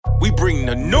We bring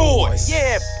the noise.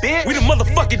 Yeah, bitch. We the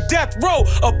motherfucking death row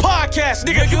of podcasts,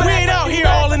 nigga. We ain't out here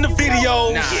all in the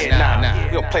videos. Nah.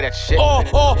 We don't play that shit. All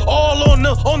on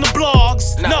the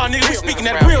blogs. Nah, nigga, we speaking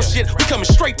that real shit. We coming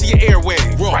straight to your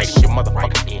airwaves. Right in your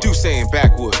motherfucking ear. Do saying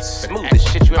backwoods. Smoothest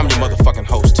shit you ever I'm your heard. motherfucking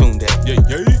host, Tunde.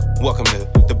 Yeah. Welcome to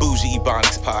the Bougie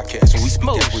Ebonics podcast, where we speak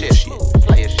Smooth that real shit.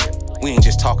 Play your shit. We ain't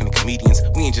just talking to comedians.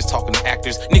 We ain't just talking to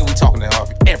actors. Nigga, we talking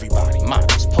to everybody.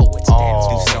 Models, poets,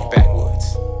 dancers. Do saying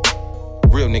backwoods.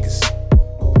 Real niggas.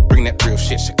 Bring that real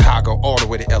shit. Chicago all the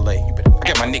way to LA. I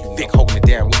got my nigga Vic holding it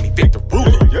down with me. Vic the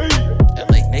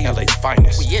Ruler. LA's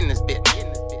finest. We in this bitch.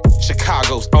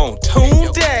 Chicago's own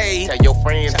Tunde. Tell your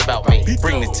friends about me.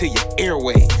 Bring it to your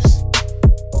airwaves.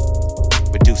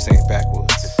 But do saying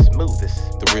backwoods. The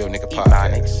smoothest The Real Nigga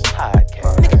Ebonics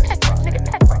Podcast.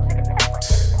 podcast.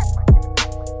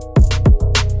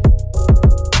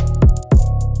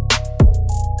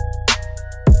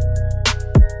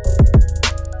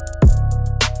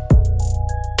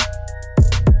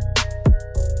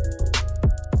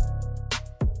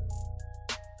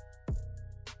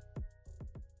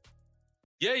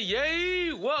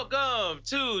 Yay! Welcome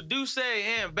to Do Say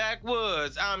and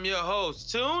Backwoods. I'm your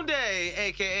host, Tunde,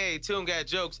 aka Tune Got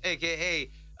Jokes, aka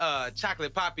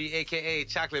Chocolate Poppy, aka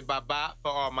Chocolate Baba for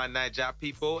all my night job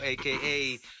people,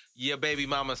 aka your baby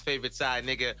mama's favorite side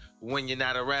nigga when you're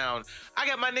not around. I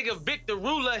got my nigga Vic the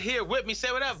Ruler here with me.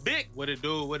 Say what up, Vic? What it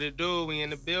do? We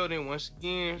in the building once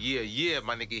again. Yeah,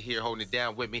 my nigga here holding it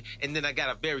down with me. And then I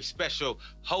got a very special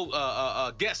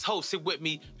guest host here with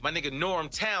me, my nigga Norm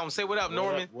Town. Say what up,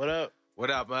 Norman? What up?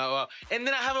 What up? And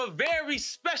then I have a very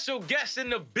special guest in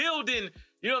the building.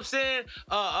 You know what I'm saying?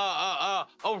 A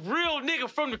real nigga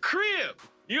from the crib.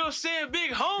 You know what I'm saying?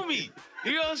 Big homie.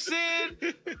 You know what I'm saying?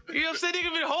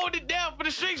 Nigga been holding it down for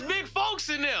the streets. Big folks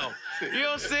in them. You know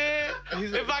what I'm saying?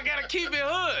 If I gotta keep it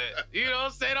hood. You know what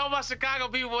I'm saying? All my Chicago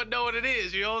people would know what it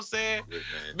is. You know what I'm saying?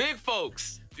 Big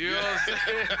folks. You know what I'm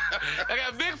saying? I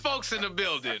got big folks in the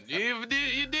building. You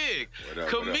dig? What up,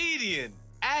 Comedian,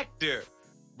 actor,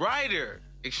 writer,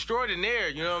 extraordinaire.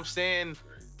 You know what I'm saying?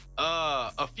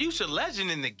 A future legend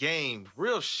in the game.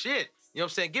 Real shit. You know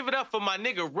what I'm saying? Give it up for my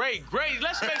nigga Ray Grady.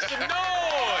 Let's make some noise.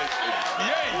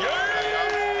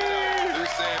 Do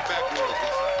saying backwoods.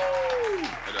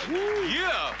 What up?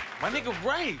 Yeah. My nigga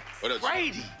Ray. What up,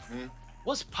 Grady.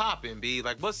 What's poppin', B?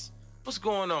 Like, what's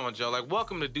going on, Joe? Like,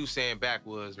 welcome to Do Saying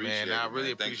Backwoods, man. I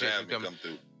really appreciate you coming. Come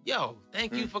through. Yo,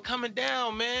 thank you for coming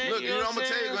down, man. Look, you know I'm what gonna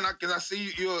tell you, saying? because I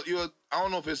see you're. I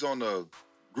don't know if it's on the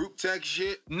group text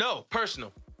shit. No,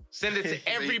 personal. Send it to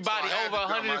everybody So I had over to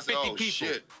come. I 150 said, oh, people.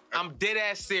 shit. I'm dead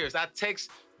ass serious. I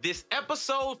text this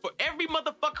episode for every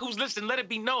motherfucker who's listening. Let it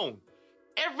be known.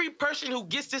 Every person who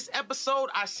gets this episode,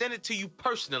 I send it to you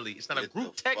personally. It's not a Get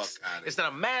group the text. fuck outta It's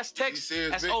not a mass text.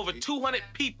 serious, That's Vic? over 200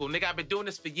 people. Nigga, I've been doing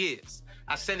this for years.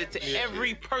 I send it to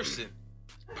every person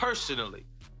personally.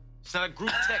 It's not a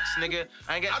group text, nigga.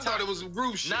 I ain't got I time. thought it was some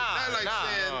group shit. Nah, not like nah.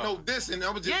 saying no dissing. I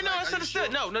was just Yeah, no, like, it's are you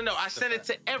understood. sure? No. I send it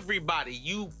to everybody.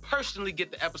 You personally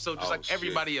get the episode just Oh, like shit.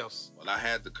 everybody else. Well, I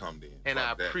had to come then. And Fuck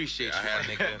I that. appreciate Yeah, you, I my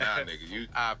had nigga. Nah, nigga, you.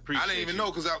 I appreciate I didn't even you.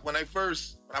 know because when I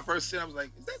first seen, I was like,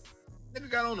 is that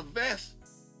nigga got on a vest?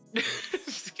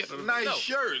 Nice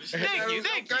shirt. Thank you.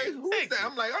 Okay, who's Thank that? you.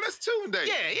 I'm like, oh, that's Tunde.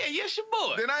 Yeah, it's your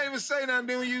boy. Then I didn't even say nothing.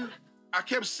 Then when I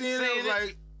kept seeing it. I was Saying it.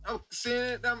 like, I'm seeing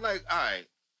it. I'm like, all right.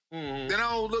 Mhm. Then I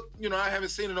don't look. I haven't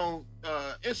seen it on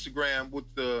Instagram with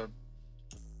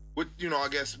I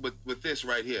guess with this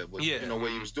right here. With, Yeah. where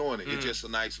you was doing it. Mhm. It's just a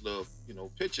nice little,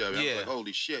 picture of it. I Yeah. was like,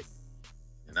 holy shit.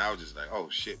 And I was just like, oh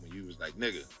shit, when you was like,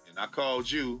 nigga. And I called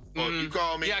you. Or you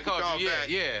called me. Yeah, I called you. back.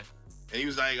 Yeah. And he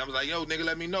was like, I was like, yo, nigga,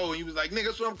 let me know. And he was like, nigga,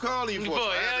 that's what I'm calling you for. Boy, So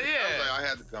I had to- yeah. I was like, I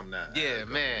had to come now. I had Yeah, to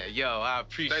come. man. Yo, I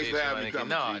appreciate Thanks for you, having my me nigga. come.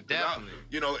 No,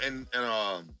 definitely. And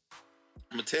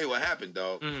I'm gonna tell you what happened,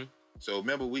 dog. Mhm. So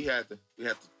remember we had the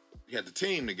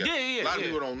team together. Yeah, A lot of yeah.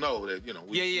 people don't know that, we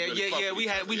really fuck with We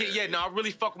each had, other. no, I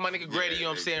really fuck with my nigga Grady, you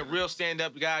know what I'm saying? Real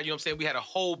stand-up guy, you know what I'm saying? We had a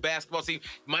whole basketball team.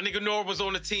 My nigga Norm was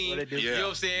on the team, Yeah, you know what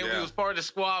I'm saying? yeah. We was part of the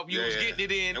squad, we Yeah, was yeah. getting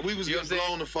it in. And we was you know getting what I'm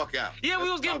blown the fuck out. Yeah, we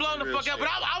Let's was getting talk blown the real fuck out, but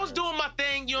shit. I was doing my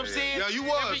thing, you know what I'm saying? Yeah, you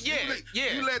was.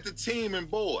 Yeah. You led the team in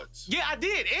boards. Yeah, I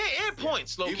did. And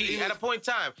points, low key, Even- at a point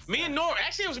in time. Me and Norm,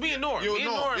 actually, it was me and Norm. You Me and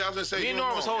and Norm. Norm, Yeah, I was gonna say me you and and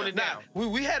Norm was Norm, holding yeah. it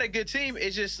down. We had a good team.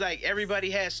 It's just like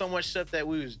everybody had so much stuff that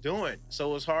we was doing, so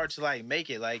it was hard to like make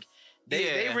it. Like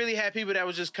they really had people that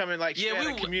was just coming like straight out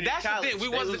of community that's college. the thing. We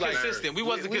They wasn't was like- consistent. We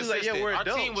wasn't we was like, consistent. yeah, we're Our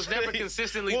adults. team was never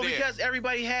consistently well, there. because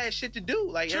everybody had shit to do.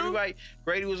 Like True. everybody,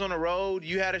 Grady was on the road.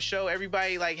 You had a show.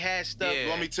 Everybody like had stuff. Yeah.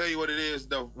 Let me tell you what it is,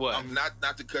 though. What? I'm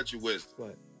not to cut your wisdom.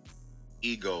 What?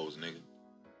 Egos, nigga.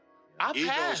 I Egos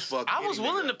passed. fuck I was any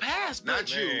willing nigga. to pass, but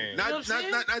Not you. Man. Not, You know what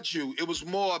I'm not you. It was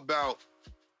more about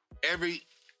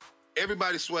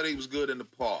everybody swear he was good in the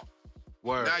park.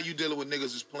 Word. Now you dealing with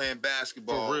niggas that's playing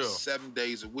basketball For real. 7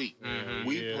 days a week. Mhm.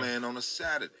 We playing on a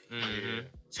Saturday. Mhm.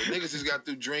 So niggas just got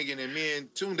through drinking, and me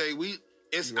and Tunde,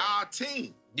 it's our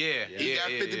team. Yeah, He got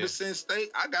 50% stake.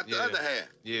 I got the Yeah. other half.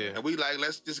 Yeah. And we like,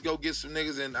 let's just go get some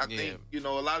niggas. And I think, a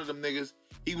lot of them niggas,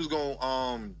 he was going,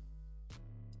 and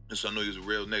so I knew he was a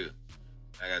real nigga.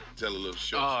 I got to tell a little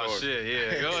short Oh story. shit,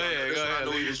 yeah. Go ahead. This Go one I ahead.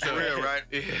 knew he Lead was the for story. real, right?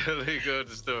 Yeah, let me go with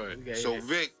the story. So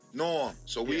Vic, Norm,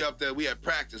 so we up there, we had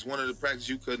practice. One of the practice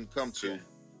you couldn't come to.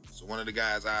 So one of the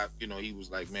guys, he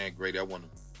was like, man, Grady, I want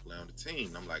to play on the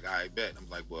team. I'm like, I bet. I'm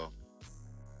like, well,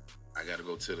 I got to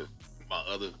go to my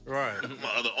other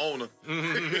owner.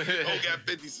 who got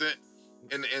 50 cent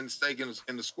and stake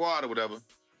in the squad or whatever.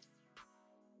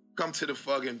 Come to the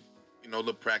fucking,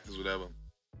 little practice, whatever.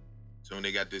 So when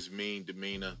they got this mean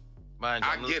demeanor. Mind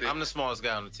you, I get it. I'm the smallest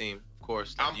guy on the team, of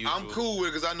course. like I'm usual. cool with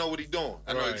it because I know what he doing.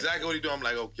 I know Right. exactly what he doing. I'm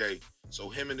like, okay. So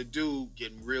him and the dude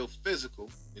getting real physical.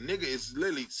 The nigga is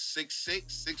literally 6'6",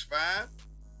 6'5".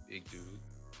 Big dude.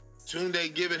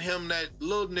 Tunde giving him that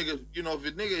little nigga, if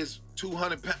a nigga is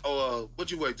 200 pounds, or what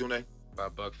you weigh, Tunde?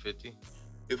 About $150.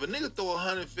 If a nigga throw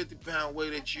 150 pound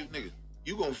weight at you, nigga,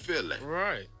 you gonna feel that.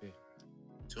 Right.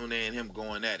 Tunde and him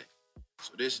going at it.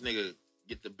 So this nigga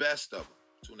get the best of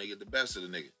him. Tunde get the best of the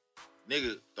nigga.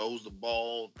 Nigga throws the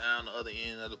ball down the other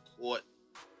end of the court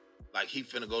like he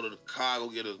finna go to the car, go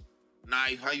get a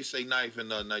knife. How you say knife in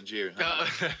Nigeria?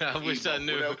 I wish I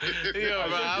knew. Whatever. Yeah,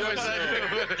 bro, I wish I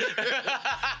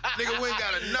knew. Nigga went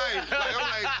got a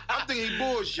knife. I'm thinking he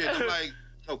bullshit. I'm like,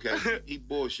 okay, he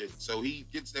bullshit. So he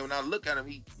gets there. When I look at him,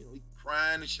 he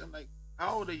crying and shit. I'm like,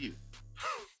 how old are you?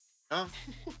 Huh?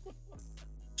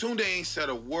 Tunde ain't said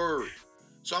a word.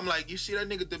 So I'm like, you see that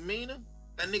nigga demeanor?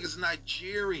 That nigga's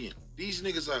Nigerian. These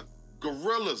niggas are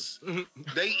gorillas.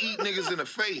 They eat niggas in the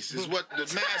face is what the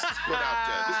masses put out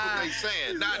there. This is what they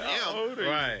saying, not him.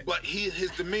 Right. But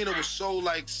his demeanor was so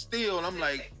like still. And I'm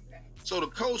like, so the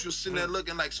coach was sitting there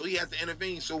looking like, so he had to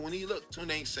intervene. So when he looked,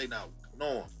 Tunde ain't say not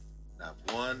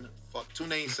one fuck.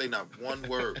 Tunde ain't say not one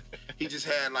word. He just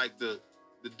had like the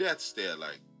death stare,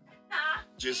 like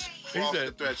just cross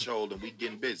the threshold and we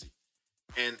getting busy.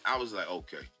 And I was like,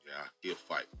 okay, yeah, he'll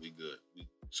fight. We good.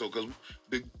 So because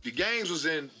the games was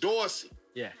in Dorsey.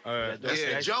 Yeah.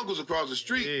 The jungle's across the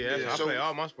street. I So play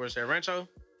all my sports at Rancho.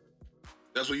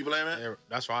 that's what you playing at? Yeah,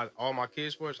 that's why all my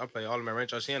kids' sports, I play all of them at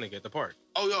Rancho Cienega at the park.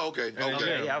 Oh yeah, okay. Yeah,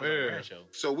 Okay. I was at Rancho.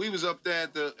 So we was up there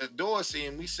at Dorsey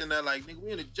and we sitting there like, nigga,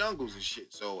 we in the jungles and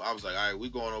shit. So I was like, all right, we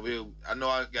going over here. I know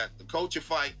I got the coach a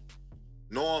fight.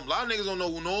 Norm, a lot of niggas don't know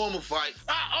who Norm will fight.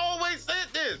 I always said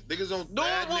this. Niggas don't Norm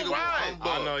bad will nigga ride. humbug.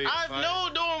 I know you. I've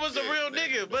known Norm was a Yeah, real man.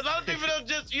 nigga, but a lot of people don't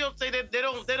just, you know what I'm saying, they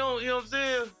don't, you know what I'm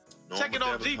saying? Norm Check it will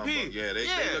on definitely GP. humbug. Yeah,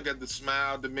 they look at the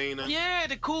smile, demeanor. Yeah,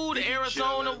 the cool, the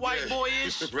Arizona chilling, white yeah.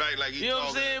 boyish. Right, like he You know what I'm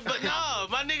talking. saying? But nah,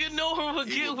 my nigga Norm would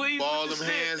He get would where he's ball with the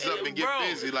them shit. hands up and get Bro,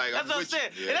 busy, like, that's I'm what I'm with you.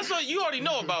 saying. Yeah. And that's what you already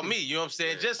know about me, you know what I'm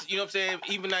saying? Just, you know what I'm saying,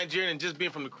 even Nigerian and just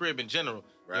being from the crib in general. You know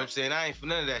what I'm Right. saying? I ain't for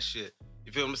none of that shit.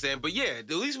 You feel what I'm saying? But yeah, at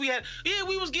least we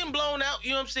was getting blown out,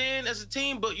 you know what I'm saying, as a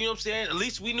team, but you know what I'm saying? At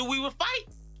least we knew we would fight.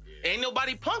 Ain't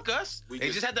nobody punk us. We They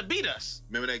just- just had to beat us.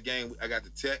 Remember that game? I got the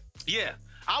tech. Yeah.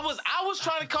 I was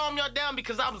trying to calm y'all down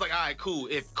because I was like, all right, cool.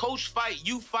 If coach fight,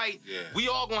 you fight, Yeah. we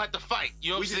all gonna have to fight.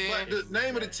 You know what I'm saying? The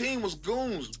name of the team was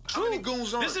Goons. How many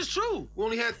Goons on This it? is true. We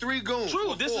only had 3 Goons. True.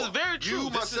 or This 4. is very true. You,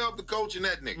 This is- myself, the coach, and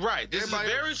that nigga. Right. This Everybody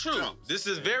is very else true. chumps. This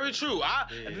is very true.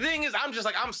 The thing is, I'm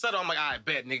subtle. I'm like, all right,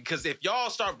 bet, nigga. Because if y'all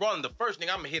start brawling, the first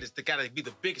nigga I'm gonna hit is gotta be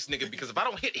the biggest nigga. Because if I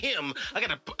don't hit him, I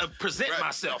gotta present Right.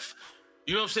 myself.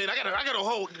 You know what I'm saying? I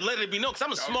gotta let it be known. Because I'm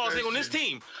the smallest that nigga on this shit.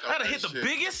 team. I gotta that hit the shit.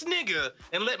 biggest nigga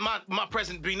and let my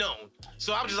presence be known.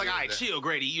 So I'm just like, all right, chill,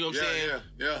 Grady. You know what I'm saying?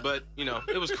 Yeah. But you know,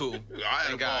 it was cool. I had a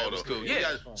Thank God, ball, it was though. cool. We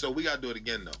Yeah. so we got to do it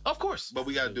again, though. Of course. But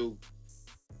we got to do...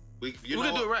 We can do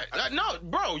it right. No,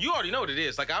 bro, you already know what it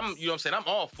is. Like, you know what I'm saying? I'm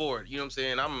all for it. You know what I'm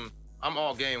saying? I'm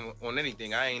all game on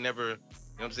anything. I ain't never, you know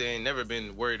what I'm saying, never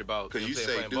been worried about, Because you know what I'm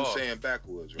say saying, do playing ball. saying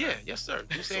backwards, right? Yeah, yes, sir.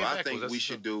 Do So saying I backwards, think that's we what's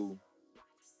should up. do...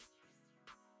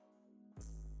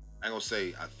 I ain't going to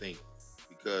say I think,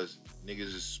 because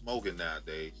niggas is smoking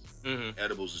nowadays. Mhm.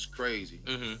 Edibles is crazy.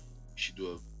 Mhm. You should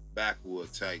do a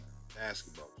backwood type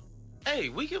basketball. Hey,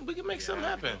 we can make something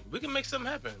happen. We can make something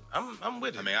happen. I'm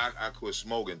with it. I mean, I quit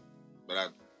smoking, but I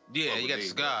yeah, fuck you got the with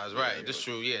cigars, me, right? yeah, That's but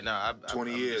true. Yeah, nah.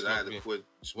 20 I'm years I had smoking. to quit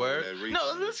smoking Word. that reefer.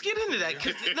 No, let's get into that.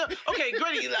 'Cause, no, okay,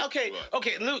 Grady. Okay, What?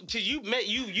 okay. Look,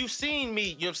 you seen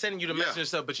me. You know, I'm sending you the Yeah. message and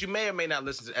stuff, but you may or may not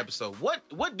listen to the episode.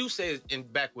 What do say in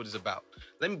Backwood is about?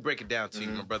 Let me break it down to you,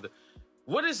 Mhm. my brother.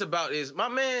 what it's about is, my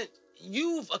man,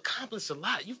 you've accomplished a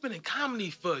lot. You've been in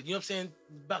comedy for, you know what I'm saying,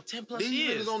 about 10 plus These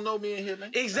years. niggas don't know me in here,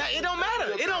 man. Exactly. It don't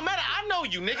matter. It don't matter. I know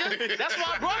you, nigga. That's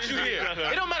why I brought you here.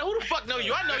 It don't matter who the fuck know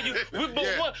you. I know you.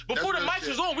 Before the mics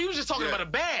was on, we was just talking about a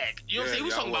bag. You know what I'm saying? We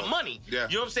was talking about money. Yeah.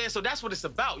 You know what I'm saying? So that's what it's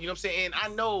about. You know what I'm saying? And I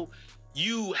know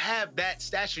you have that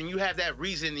stature and you have that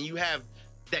reason and you have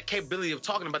that capability of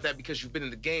talking about that because you've been in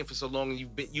the game for so long and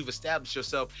you've established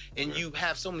yourself and you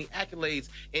have so many accolades.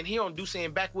 And here on Deuce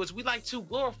and Backwoods, we like to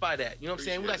glorify that. You know what I'm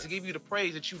saying? We like to give you the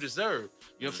praise that you deserve. You know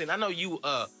what I'm saying? I know you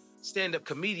stand-up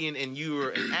comedian and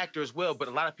you're an actor as well, but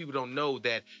a lot of people don't know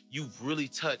that you've really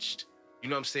touched, you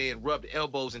know what I'm saying, rubbed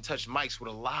elbows and touched mics with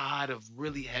a lot of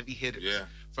really heavy hitters. Yeah.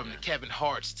 From the Kevin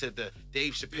Harts to the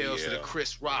Dave Chappelle's to the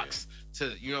Chris Rocks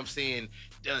to, you know what I'm saying,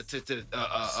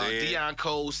 Deion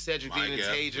Cole, Cedric the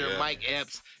Entertainer, Mike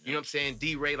Epps, you know what I'm saying,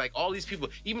 D-Ray, like all these people.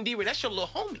 Even D-Ray, that's your little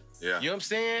homie. Yeah. You know what I'm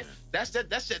saying? That's a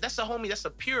homie, that's a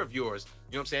peer of yours.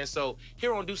 You know what I'm saying? So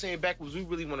here on Deuce and Backwoods, we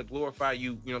really want to glorify you, you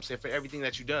know what I'm saying, for everything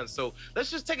that you've done. So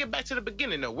let's just take it back to the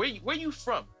beginning though. Where you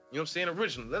from? You know what I'm saying?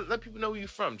 Originally. Let people know where you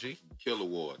from, G. Killer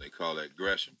Ward, they call that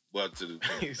Gresham. But to the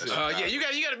yeah, you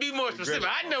gotta be more specific.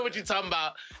 I know what you're talking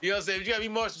about. You know what I'm saying? You gotta be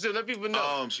more specific. Let people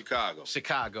know. Chicago.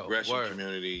 Gresham Word.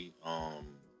 community.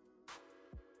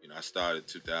 You know, I started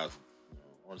 2000.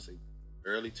 I want to say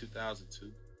early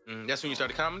 2002. That's when you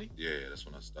started comedy? Yeah, that's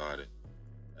when I started.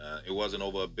 It wasn't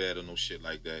over a bed or no shit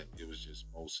like that. It was just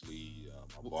mostly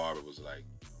my barber was like,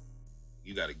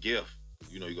 you got a gift.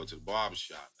 You know, you go to the barber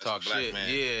shop. That's Talk the black shit. Man.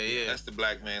 Yeah. That's the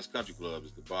black man's country club.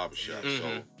 Is the barber shop. Mm-hmm.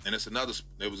 So, and it's another.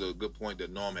 There was a good point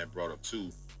that Norm had brought up too.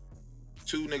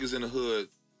 Two niggas in the hood.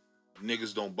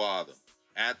 Niggas don't bother.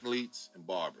 Athletes and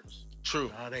barbers.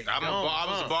 True. Oh,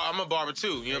 I'm a barber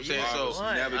too. You know what I'm saying? So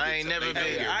I ain't never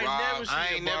been.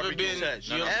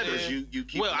 You know what I'm saying? You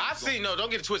keep well, I've seen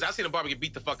don't get it twisted. I seen a barber get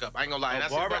beat the fuck up. I ain't gonna lie.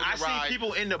 I seen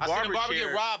people in the barber chair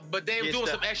get robbed, but they were doing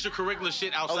some extracurricular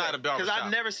shit outside of barber. Because I've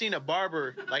never seen a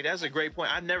barber like that's a great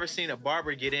point. I've never seen a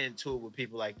barber get into it with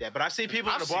people like that. But I've seen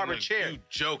people in the barber chair. You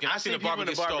joking? I've seen a people barber in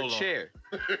the get barber stolen. chair.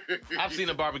 I've seen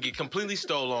a barber get completely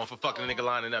stolen for fucking a nigga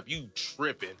lining up. You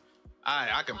tripping?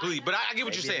 I completely, but I get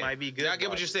what you're saying. It might be good. I get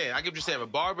what you're saying.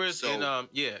 But barbers and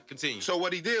continue. So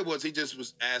what he did was he just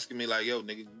was asking me like, "Yo,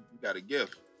 nigga, you got a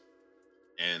gift,"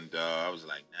 and I was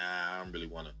like, "Nah, I don't really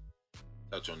want to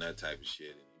touch on that type of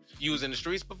shit." You was in the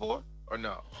streets before or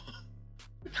no?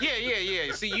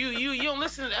 Yeah. See, you don't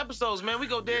listen to the episodes, man. We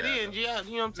go dead in. Yeah,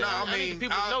 you know what I'm saying? No, I mean,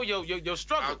 people know your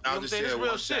struggle. I'll just say it real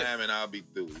one shit. time and I'll be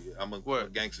through. I'm a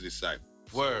gangster disciple.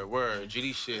 Word,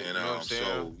 GD shit. And you know what I'm saying?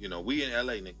 so, you know, we in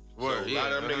LA, nigga. Word, so a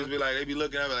lot of them niggas be like, they be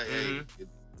looking at me like, hey,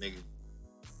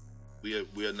 nigga,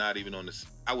 we are not even on this.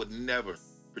 I would never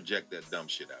project that dumb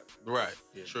shit out. Right,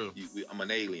 true. I'm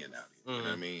an alien out here. You know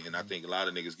what I mean? And I think a lot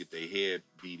of niggas get their head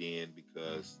beat in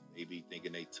because they be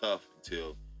thinking they tough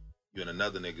until you're in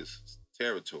another nigga's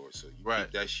territory. So you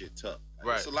keep that shit tough.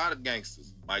 Like, There's a lot of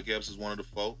gangsters. Mike Epps is one of the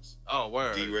folks. Oh,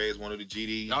 word. D-Ray is one of the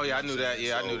GDs. Oh, yeah, I knew that.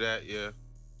 Yeah, I knew that. Yeah.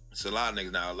 It's a lot of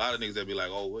niggas now. A lot of niggas that be like,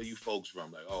 oh, where you folks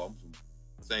from? Like, oh, I'm from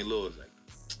St. Louis. Like,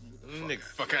 nigga,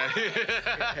 fuck out here.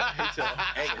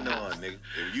 Ain't none, nigga.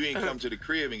 If you ain't come to the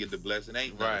crib and get the blessing,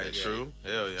 ain't none. Right, true.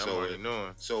 Hell yeah, I'm already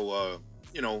knowing. So,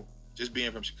 you know, just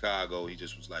being from Chicago, he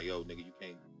just was like, yo, nigga, you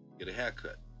can't get a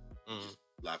haircut. Just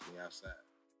lock me outside.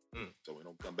 So we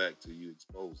don't come back till you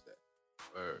expose that.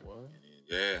 Word. And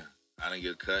then, I didn't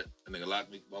get a cut. The nigga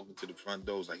locked me, walked into the front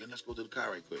door. Was like, hey, let's go to the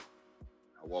car right quick.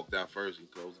 I walked out first. He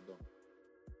closed the door.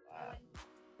 Wow.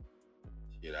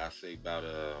 Shit, I say about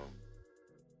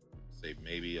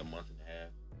maybe a month and a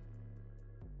half.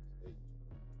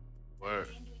 Word.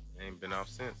 Ain't been off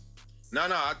since. No,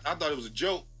 I thought it was a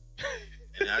joke,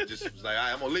 and I just was like, all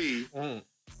right, I'm gonna leave.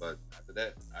 But after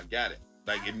that, I got it.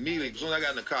 Like immediately, as soon as I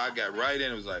got in the car, I got right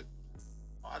in. It was like,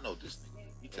 oh, I know this nigga.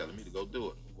 He telling me to go do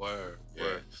it. Word.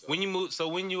 So. When you moved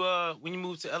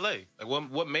to LA, like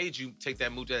what made you take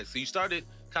that move to LA? So you started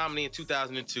comedy in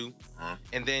 2002,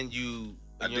 and then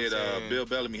I did. Bill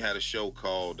Bellamy had a show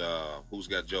called Who's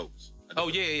Got Jokes. I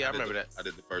remember that. I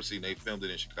did the first season. They filmed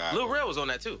it in Chicago. Lil Rel was on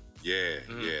that too. Yeah,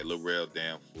 Lil Rel,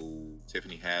 Damn Fool,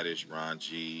 Tiffany Haddish, Ron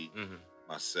G,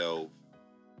 myself,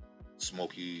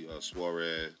 Smokey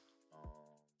Suarez,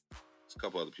 a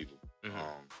couple other people.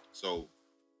 So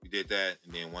we did that,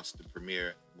 and then once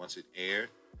it aired,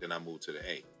 then I moved to the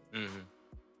A.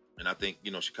 And I think, you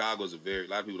know, Chicago's a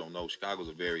lot of people don't know, Chicago's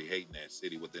a very hating ass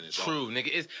city within its own. True,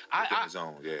 nigga.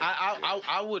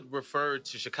 I would refer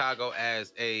to Chicago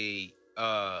as a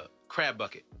crab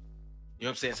bucket. You know what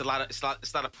I'm saying? It's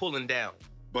a lot of pulling down.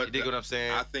 But you dig what I'm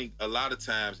saying? I think a lot of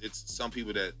times it's some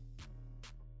people that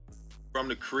from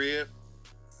the crib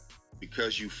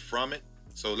because you from it.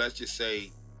 So let's just say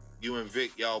you and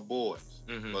Vic, y'all boys.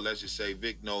 Mhm. But let's just say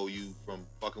Vic know you from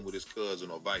fucking with his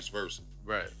cousin or vice versa.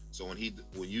 Right. So when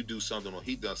you do something or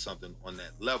he does something on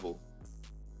that level,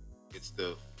 it's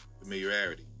the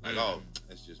familiarity. Like, oh,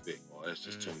 that's just Vic, or that's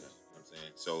just Tuna. You know what I'm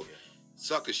saying? So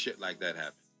sucker shit like that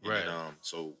happened. Right. And,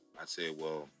 so I said,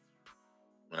 well,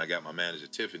 when I got my manager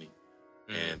Tiffany,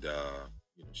 and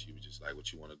she was just like,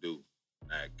 "What you want to do?"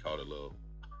 And I caught a little.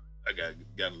 I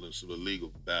got a little sort of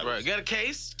legal battle. Right, got a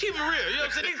case. Keep it real. You know what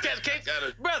I'm saying? Niggas catch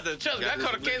cases. Brother, trust me, I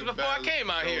caught a case before I came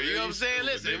out here. You know what I'm saying?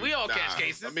 Listen, we all catch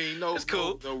cases. I mean, it's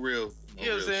cool. No real. You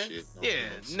know what I'm saying?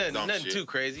 Shit, nothing too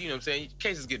crazy. You know what I'm saying?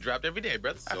 Cases get dropped every day,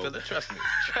 brother. I feel it. Trust me.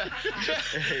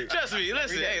 Trust me.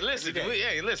 Listen.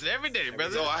 Listen. Every day,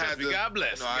 brother. So I had to. God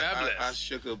bless. God bless. I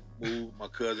shook a move my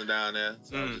cousin down there.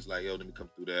 So I was just like, yo, let me come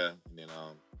through there. And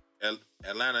then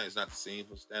Atlanta is not the scene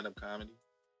for stand-up comedy.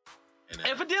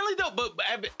 Evidently, though, but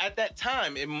at that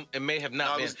time, it may have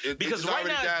not been. Because right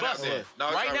now it's busting.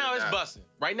 Right now it's busting.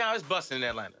 Right now it's busting in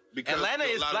Atlanta. Because Atlanta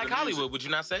is Black Hollywood, would you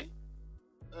not say?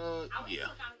 Yeah.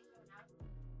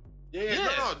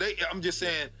 No. I'm just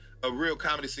saying a real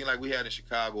comedy scene like we had in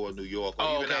Chicago or New York.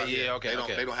 Or even out here,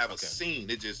 They don't have a scene.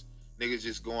 They just niggas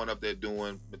just going up there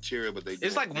doing material, but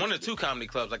it's like one or two comedy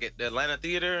clubs, like at the Atlanta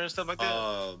Theater and stuff like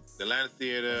that. The Atlanta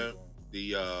Theater,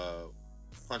 the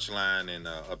Punchline, and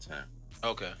Uptown.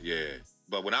 Okay. Yeah,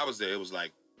 but when I was there, it was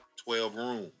like 12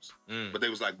 rooms, but they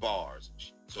was like bars.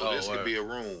 So this could be a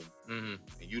room, and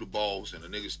you the boss, and the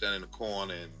nigga standing in the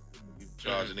corner, and you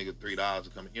charge a nigga $3 to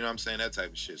come in. You know what I'm saying? That type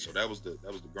of shit. So that was the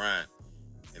grind.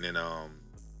 And then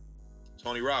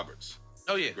Tony Roberts.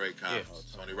 Oh yeah, great comic.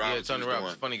 Tony Roberts. Yeah, Tony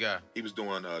Roberts, funny guy. He was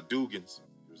doing Dugan's.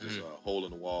 It was this hole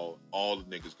in the wall. All the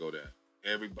niggas go there.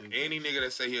 Everybody, any nigga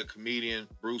that say he a comedian,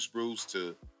 Bruce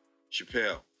to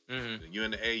Chappelle. The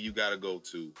UNA you gotta go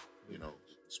to,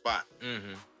 spot.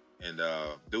 And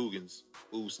Dugan's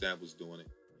food stamp was doing it.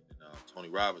 And Tony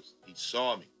Roberts, he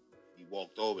saw me. He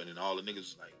walked over, and then all the niggas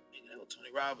was like, "Nigga, that was Tony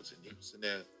Roberts." And he was sitting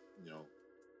there,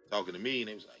 talking to me, and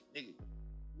they was like, "Nigga,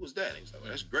 who was that?" And he was like,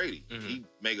 "Well, that's Grady. He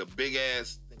make a big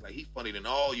ass thing like he funny than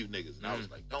all you niggas." And I was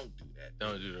like, "Don't do that.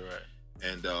 Don't do that, right?"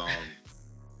 And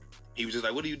he was just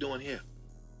like, "What are you doing here?"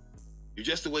 You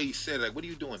just the way he said it, like, "What are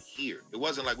you doing here?" It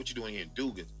wasn't like, "What you doing here in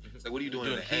Dugan's?" It's like, "What are you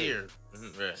doing in here?"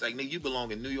 Right. It's like, "Nigga, you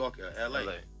belong in New York or LA.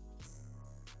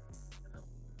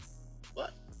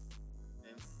 What?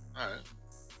 And, all right.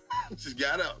 Just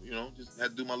got up, just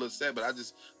had to do my little set, but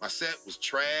my set was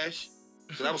trash.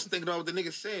 Because I was thinking about what the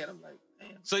nigga said. I'm like,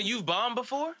 damn. So you've bombed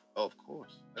before? Oh, of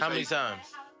course. How many times?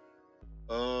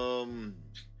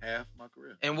 Half my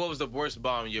career. And what was the worst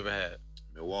bomb you ever had?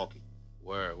 Milwaukee.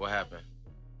 Where? What happened?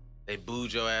 They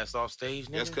booed your ass off stage,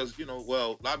 nigga? That's because, a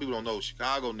lot of people don't know,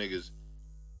 Chicago niggas,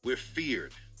 we're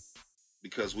feared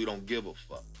because we don't give a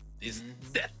fuck. Is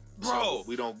that... Bro, so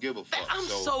we don't give a fuck. I'm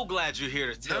so glad you're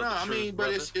here to tell the truth, I mean, but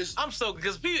brother. it's I'm so,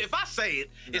 because if I say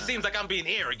it, it seems like I'm being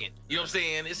arrogant. You know what I'm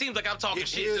saying? It seems like I'm talking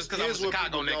shit just because I'm a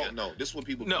Chicago nigga. No, this is what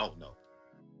people don't know.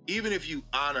 Even if you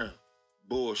honor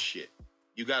bullshit,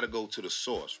 you got to go to the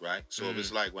source, right? So if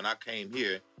it's like when I came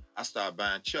here, I started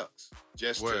buying Chucks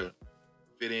just to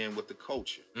fit in with the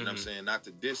culture. You know what I'm saying? Not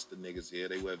to diss the niggas here.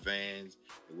 They wear Vans,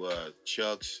 they wear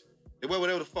Chucks. They wear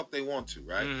whatever the fuck they want to,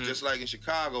 right? Just like in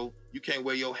Chicago, you can't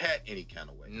wear your hat any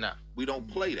kind of way. Nah. We don't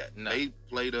play that. Nah. They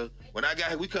play when I got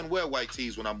here, we couldn't wear white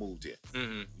tees when I moved here.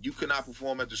 You could not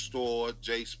perform at the store,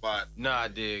 J-Spot. Nah, I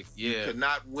dig. Yeah. You could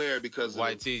not wear because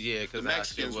white tees, because the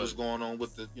Mexicans was going on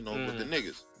with the, with the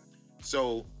niggas.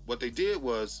 So what they did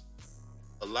was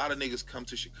a lot of niggas come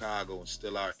to Chicago and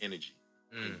steal our energy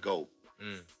and go.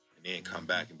 And then come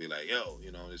back and be like, yo,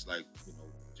 it's like,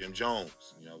 Jim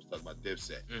Jones, I was talking about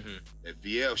Dipset. That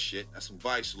VL shit, that's some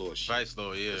Vice Lord shit. Vice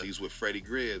Lord, yeah. Because he's with Freddie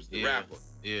Gribbs, the rapper.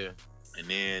 Yeah. And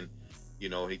then,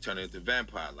 he turned it into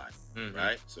Vampire Life,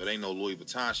 right? So it ain't no Louis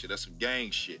Vuitton shit, that's some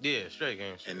gang shit. Yeah, straight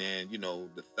gang shit. And then,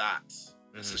 the Thoughts.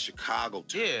 It's a Chicago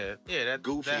term. Yeah, that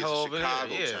Goofy that is a whole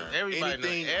Chicago term.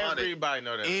 Everybody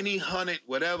know that. Any 100,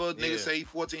 whatever niggas say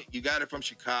 14, you got it from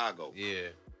Chicago. Yeah.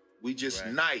 We just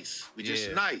nice. We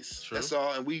just nice. True. That's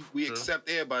all. And we accept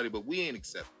everybody, but we ain't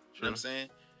accept. You know what I'm saying?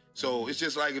 So it's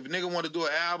just like if a nigga want to do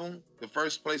an album, the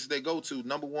first place they go to,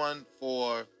 number one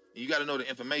you got to know the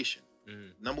information.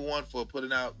 Number one for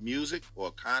putting out music or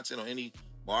content or any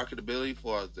marketability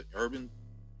for the urban,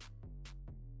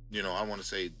 I don't want to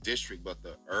say district, but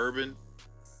the urban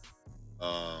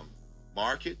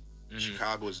market.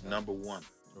 Chicago is number one.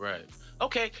 Right.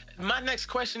 Okay, my next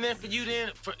question then for you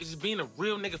is being a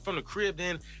real nigga from the crib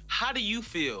then, how do you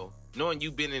feel knowing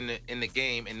you've been in the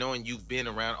game and knowing you've been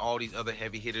around all these other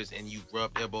heavy hitters and you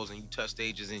rub elbows and you touch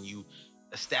stages and you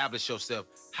establish yourself.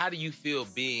 How do you feel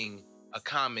being a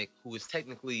comic who is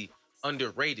technically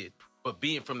underrated, but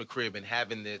being from the crib and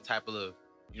having the type of,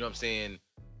 you know what I'm saying,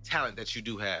 talent that you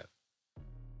do have?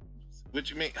 What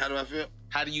you mean? How do I feel?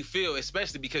 How do you feel,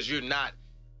 especially because you're not,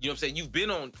 you know what I'm saying, you've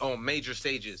been on major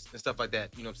stages and stuff like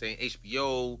that, you know what I'm saying, HBO, you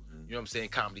know what I'm saying,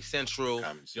 Comedy Central, you know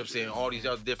what I'm saying, all these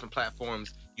other different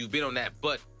platforms. You've been on that,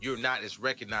 but you're not as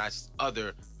recognized as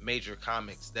other major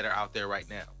comics that are out there right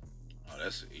now. Oh,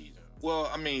 that's easy.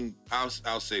 Well, I mean,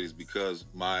 I'll say this because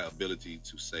my ability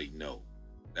to say no,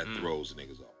 that throws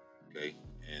niggas off, okay?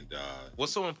 And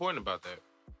what's so important about that?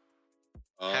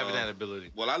 Having that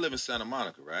ability. Well, I live in Santa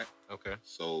Monica, right? Okay.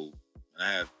 So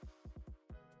I have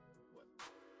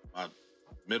my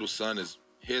middle son is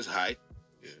his height,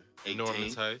 18,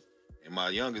 Norman's height, and my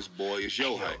youngest boy is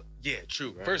your height. Yeah,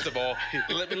 true. Right. First of all,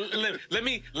 let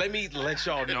me let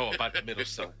y'all know about the middle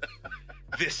son.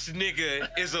 This nigga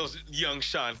is a young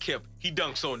Sean Kemp. He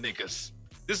dunks on niggas.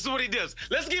 This is what he does.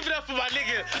 Let's give it up for my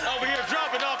nigga over here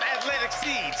dropping off athletic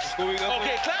seeds.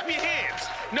 Okay, clap your hands.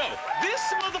 No, this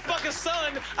motherfucker's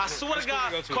son, I swear to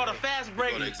God, caught a fast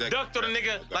break, dunked on the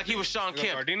nigga like he was Sean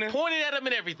Kemp. Pointed at him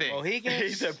and everything. Oh, he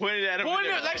said pointed at him.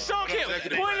 Pointed like Sean Kemp.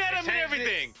 Pointed at him and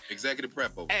everything. Executive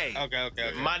prep over. Hey,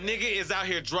 okay. My nigga is out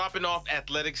here dropping off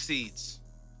athletic seeds.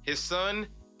 His son,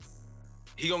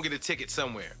 he gonna get a ticket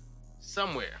somewhere.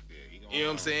 You know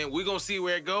what I'm saying? We're gonna see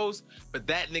where it goes, but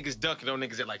that nigga's dunking on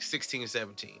niggas at like 16,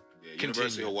 17. Yeah,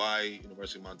 University of Hawaii,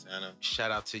 University of Montana.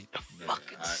 Shout out to you.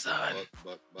 Fucking son.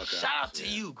 Shout out to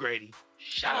you, Grady.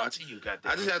 Shout out to you, goddamn.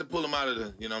 I just had to pull him out of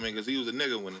the, you know what I mean? Because he was a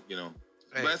nigga when, you know.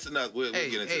 Hey, blessing us. We'll get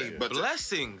into that. But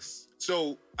blessings.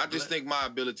 So I just think my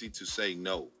ability to say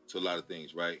no to a lot of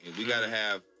things, right? And we gotta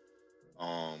have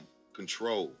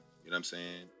control, you know what I'm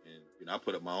saying? And, you know, I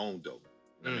put up my own dope.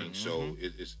 You know what I mean? So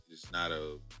it's not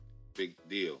a big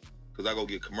deal because I go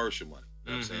get commercial money.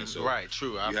 You know what I'm saying? So right,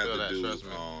 true. I feel that. You have to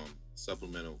do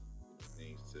supplemental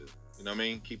things to, you know what I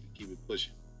mean? Keep it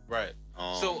pushing. Right.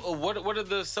 So what are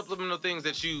the supplemental things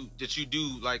that you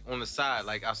do like on the side,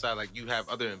 like outside, like you have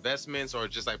other investments or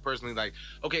just like personally, like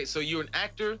okay, so you're an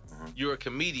actor, you're a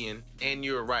comedian, and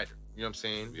you're a writer. You know what I'm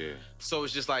saying? Yeah. So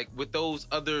it's just like with those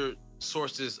other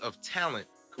sources of talent.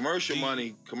 Commercial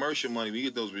money, we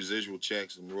get those residual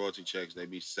checks and royalty checks, they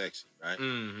be sexy, right?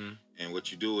 Mm-hmm. And what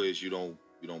you do is you don't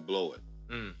blow it.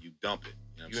 You dump it.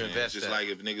 You know what I'm saying? Invest it's just like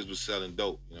if niggas was selling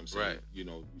dope, you know what I'm saying? Right. You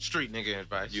know, street nigga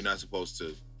advice. You're not supposed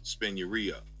to spend your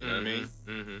re-up. You know what I mean?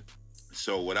 Mm-hmm.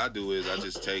 So what I do is I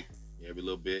just take every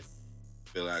little bit,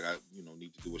 feel like I,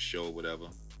 need to do a show or whatever,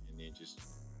 and then just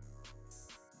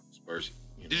disperse it.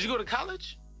 You know? Did you go to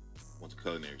college? Went to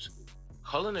culinary school.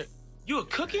 Culinary? You a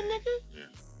cooking nigga? Yeah.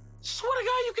 Swear to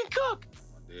God, you can cook.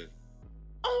 I did.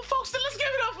 Oh, folks, let's give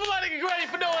it up for my nigga Grady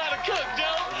for knowing how to cook,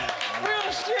 Joe.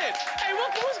 Real shit. Hey,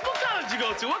 what college you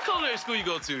go to? What culinary school you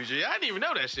go to, G? I didn't even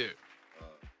know that shit.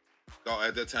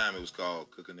 At that time, it was called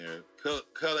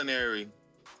Culinary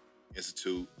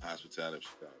Institute Hospitality of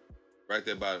Chicago. Right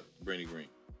there by Brittany Green.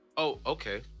 Oh,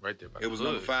 okay. Right there by It was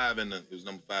number 5 in the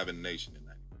nation in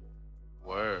 94.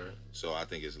 Word. So I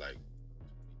think it's like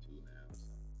 22 now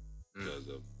because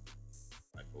of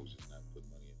white folks just not putting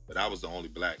money in. But I was the only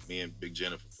black. Me and Big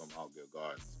Jennifer from Hawkville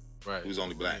Gardens. Right. We was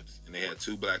only blacks, and they had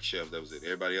 2 black chefs. That was it.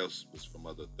 Everybody else was from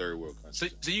other third world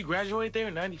countries. So you graduated there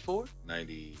in 94?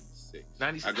 96.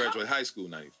 96. I graduated high school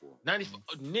in 94. 94.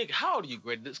 Oh, nigga, how old are you,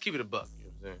 Grady? Let's keep it a buck. You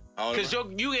know what I'm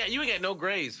saying? Because you ain't got no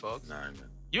grades, folks. Nah.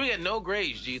 You ain't got no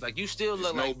grades, G. Like, you still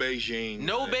look no like... Beijing.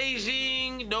 No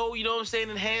Beijing. No, you know what I'm saying,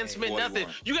 enhancement, 41. nothing.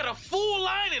 You got a full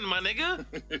lining, my nigga.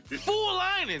 Full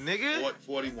lining, nigga.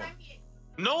 41.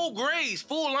 No grades,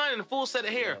 full lining, full set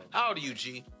of hair. How old are you,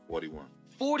 G? 41.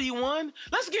 41?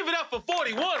 Let's give it up for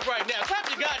 41 right now. Clap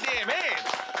your goddamn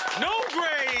hands. No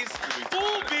grades,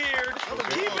 full beard,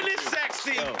 keeping it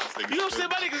sexy. You know what I'm saying?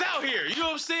 My niggas out here. You know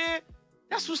what I'm saying?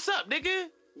 That's what's up, nigga.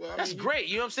 Well, that's great.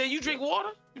 You know what I'm saying? You drink water?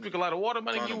 You drink a lot of water,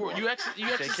 my nigga. You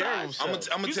exercise. I'm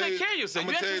gonna take care of yourself.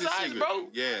 You exercise, bro.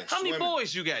 Yeah. How many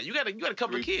boys you got? You got a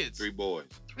couple of kids. 3 boys.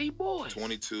 3 boys.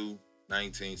 22,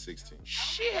 19, 16.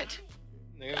 Shit.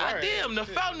 Goddamn, the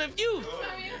fountain of youth.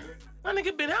 My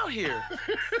nigga been out here.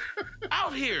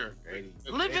 Out here.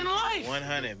 Living life.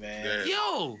 100, man. Yeah.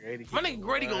 Yo. My nigga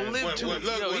Grady gonna live to it.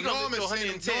 Look, when Norman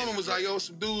was like, yo,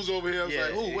 some dudes over here. I was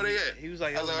like, who? Where they at? He was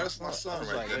like, I was like, that's my son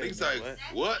right there. He's like,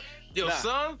 what? Yo,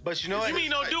 son? But you know what? You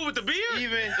mean no dude with the beard?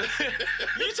 Even.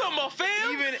 You talking about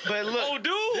fam? But look. Oh,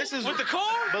 dude? This is with the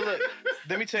car? But look,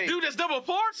 let me tell you. Dude that's double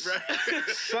parts?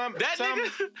 Nigga.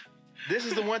 this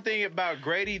is the one thing about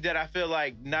Grady that I feel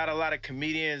like not a lot of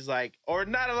comedians or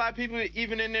not a lot of people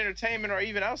even in entertainment or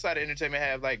even outside of entertainment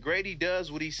have. Like, Grady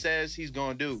does what he says he's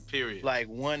gonna do. Period. Like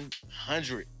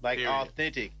 100, Period.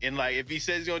 authentic. And like if he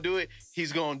says he's gonna do it,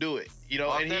 he's gonna do it. You know,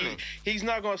 Authentic. and he's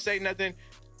not gonna say nothing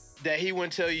that he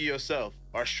wouldn't tell you yourself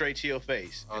or straight to your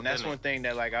face. And that's Authentic. one thing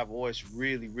that like I've always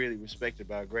really, really respected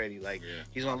about Grady. Like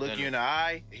he's gonna look you in Authentic. the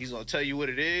eye, he's gonna tell you what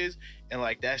it is, and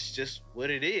like that's just what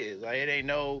it is. Like it ain't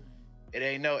no,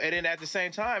 and then at the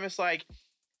same time, it's like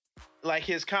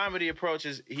his comedy approach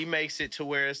is he makes it to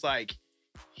where it's like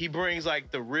he brings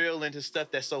like the real into stuff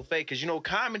that's so fake. Cause you know,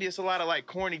 comedy is a lot of like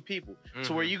corny people.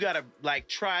 So where you gotta like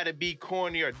try to be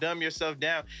corny or dumb yourself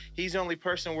down. He's the only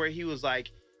person where he was like,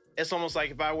 it's almost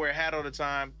like if I wear a hat all the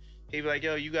time, he'd be like,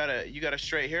 yo, you got a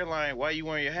straight hairline. Why you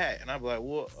wearing your hat? And I'd be like,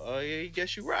 well, yeah, I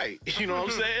guess you're right. You know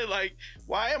what I'm saying? Like,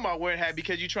 why am I wearing a hat?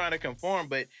 Because you're trying to conform.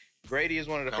 But Grady is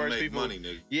one of the Come first make people. money,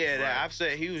 nigga. Yeah, that I've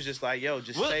said he was just like, yo,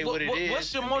 just say what it is.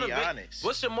 What's your and be honest.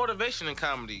 What's your motivation in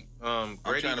comedy? Grady, I'm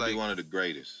trying to be one of the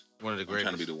greatest. One of the I'm greatest.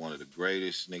 trying to be one of the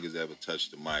greatest niggas ever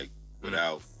touched the mic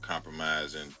without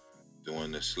compromising,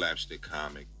 doing the slapstick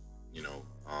comic, you know.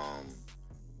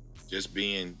 Just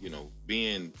being, you know,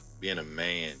 being a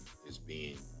man is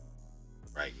being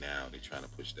right now. They're trying to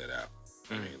push that out.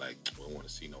 I mean, like, we don't want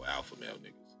to see no alpha male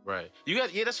niggas. Right. You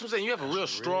got that's what I'm saying. You have a real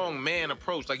strong man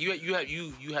approach. Like you have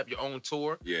your own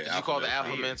tour. Yeah. That you call the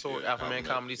Alpha Man tour, Alpha Man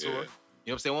Comedy Tour. You know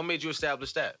what I'm saying? What made you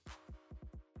establish that?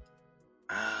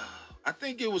 I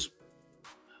think it was.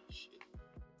 Shit.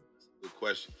 That's a good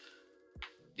question.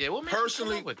 Yeah. What made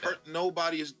Personally, you come up with that?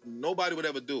 nobody would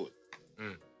ever do it.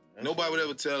 Nobody would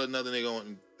ever tell another nigga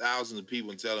on thousands of people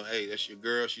and tell them, hey, that's your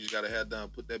girl. She's got her hair done.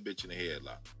 Put that bitch in the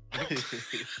headlock.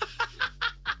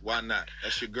 Why not?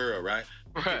 That's your girl, right?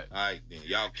 Right. All right, then.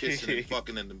 Y'all kissing and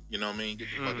fucking in the, you know what I mean? Get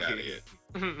the fuck out of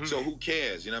here. So who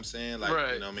cares? You know what I'm saying? Like,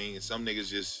 Right. you know what I mean? Some niggas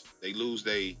just, they lose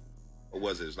they, what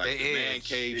was it? It's like They the man edge.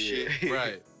 cave shit.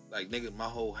 Right. Like, nigga, my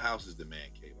whole house is the man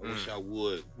cave. I wish I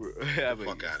would. Yeah, Get the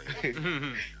fuck out of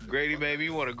here. Grady made me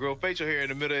want to grow facial hair in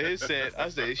the middle of his set. I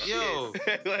said, shit. Yo,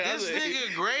 Like, I this said,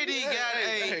 nigga Grady got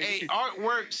a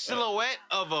artwork silhouette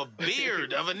of a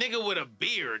beard, of a nigga with a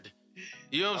beard.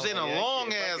 You know what I'm saying? yeah, A I long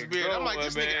can't ass fucking beard. I'm grow like, one,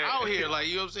 this nigga man. out here. Like,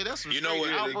 you know what I'm saying? That's some You know straight what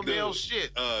they alpha do? male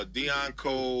shit. Deion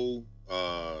Cole,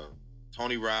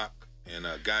 Tony Rock, and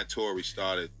Guy Torrey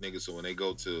started niggas. So when they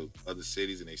go to other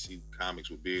cities and they see comics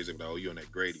with beards, they're like, oh, you on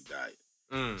that Grady diet.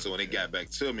 So when they got back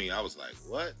to me, I was like,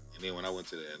 what? And then when I went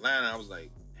to Atlanta, I was like,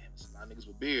 damn, there's a lot of niggas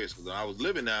with beards. Because when I was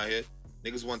living out here,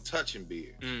 niggas wasn't touching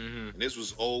beards. And this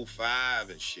was 05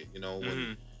 and shit, you know,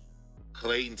 when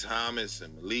Clayton Thomas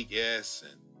and Malik S.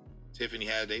 and Tiffany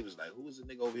had, they was like, who was the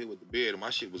nigga over here with the beard? And my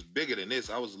shit was bigger than this.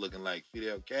 I was looking like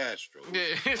Fidel Castro. Yeah,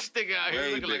 this nigga out here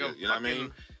Way looking like bigger, a you know what I fucking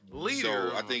mean? leader So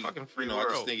of I a think, fucking free I world.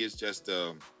 just think it's just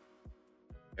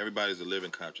everybody's a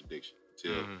living contradiction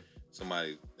until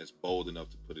somebody that's bold enough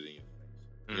to put it in your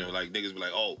face. You know, like niggas be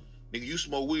like, oh, nigga, you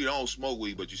smoke weed, I don't smoke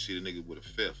weed, but you see the nigga with a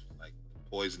fifth. Like,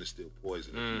 poison is still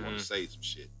poison. If you want to say some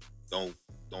shit, don't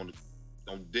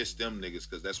diss them niggas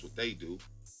because that's what they do.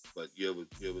 But you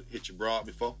ever hit your broad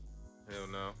before? Hell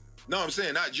no. No, I'm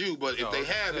saying not you, but if No, they I'm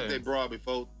have saying. hit their broad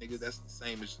before, nigga, that's the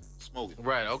same as smoking.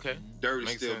 Right, okay. Dirt is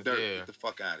Makes still sense, dirt. yeah. Get the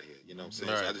fuck out of here. You know what I'm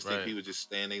saying? Right, So I just think right. people just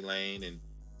stay in their lane. And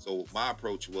so my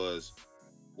approach was,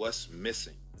 what's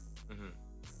missing?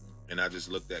 And I just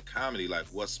looked at comedy like,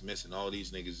 what's missing? All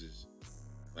these niggas is,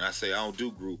 when I say I don't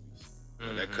do groupies, you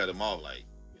know, that cut them off. Like,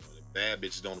 you know, the bad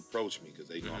bitches don't approach me because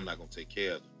they know I'm not going to take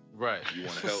care of them. Right. You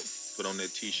want to help, put on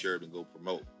that t-shirt and go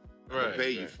promote. I'm Right, going to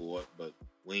pay you for it, but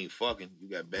we ain't fucking. You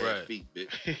got bad Right. feet,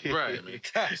 bitch. Right. I mean,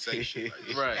 say shit like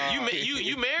this. Right. You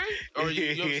married? Or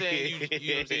you know what I'm saying? You know what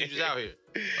I'm saying? You just out here?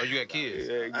 Or you got kids?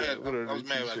 I was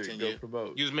married like 10 years.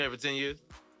 You was married for 10 years?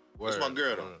 That's my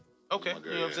girl, though. Okay. My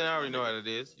girl, You know what I'm saying? I already yeah. know how it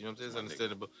is. You know what I'm saying? It's My nigga.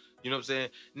 understandable. You know what I'm saying?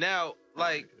 Now,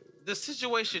 like, the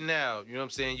situation now, you know what I'm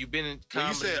saying? You've been in When comedy.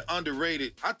 you said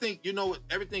underrated, I think, you know what?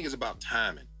 Everything is about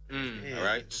timing. All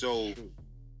right? So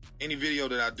any video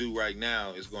that I do right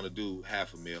now is going to do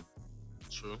 $500,000.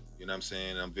 True. You know what I'm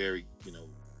saying? I'm very,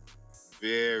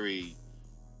 very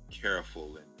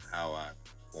careful in how I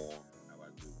perform, how I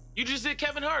do. You just did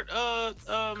Kevin Hart,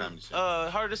 Comedy City.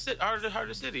 Heart of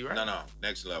City, right? No,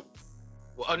 next level.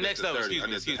 Well, I did next the level, 30. excuse I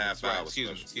me, did the excuse me, half right, hour excuse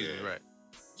me, special, excuse me, yeah. right.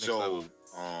 Next So, level.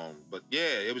 but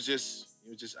yeah, it was just,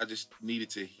 I just needed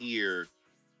to hear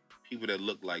people that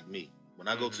look like me. When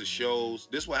I go to shows,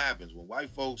 this is what happens. When white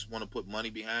folks want to put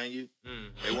money behind you,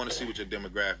 they want to see what your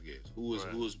demographic is. Who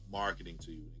is marketing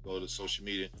to you? They go to social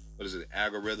media, what is it,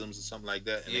 algorithms or something like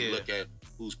that, and they Yeah. look at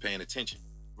who's paying attention.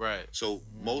 Right. So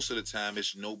most of the time,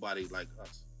 it's nobody like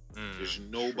us. There's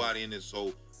nobody in this.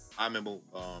 So I remember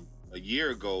a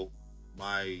year ago,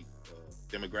 my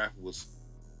demographic was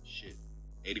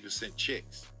 80%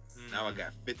 chicks. Now I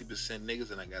got 50%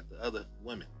 niggas and I got the other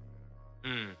women.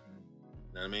 You know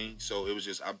what I mean? So it was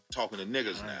just, I'm talking to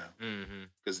niggas now.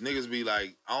 Because niggas be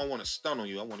like, I don't want to stun on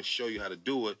you. I want to show you how to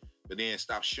do it. But then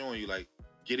stop showing you, like,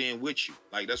 get in with you.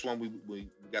 Like, that's when we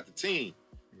got the team.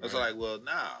 I was like, well,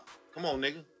 nah. Come on,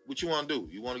 nigga. What you want to do?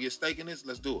 You want to get stake in this?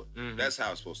 Let's do it. That's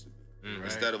how it's supposed to be.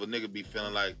 Instead of a nigga be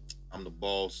feeling like, I'm the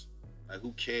boss. Like,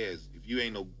 who cares? If you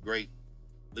ain't no great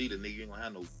leader, nigga, you ain't gonna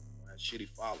have no shitty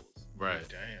followers. Right.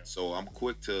 Damn. So I'm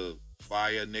quick to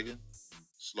fire a nigga,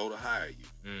 slow to hire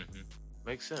you.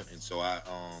 Makes sense. And so I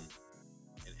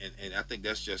and I think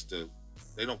that's just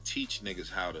they don't teach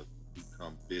niggas how to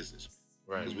become businessmen.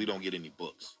 Right. Because we don't get any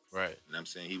books. Right. And I'm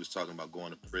saying he was talking about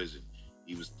going to prison.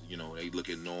 He was, they look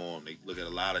at Norm, they look at a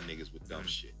lot of niggas with dumb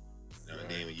shit. You know, and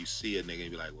then when you see a nigga,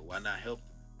 you be like, well, why not help them?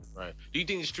 Right. Do you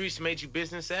think the streets made you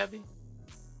business savvy?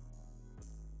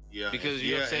 Yeah. Because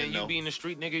you know what I'm saying, you being a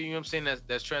street nigga, you know what I'm saying,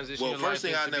 that's transition. Well, first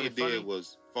thing I never did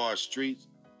was, as far as streets,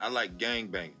 I like gang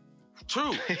banging.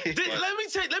 True. Let me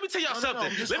tell y'all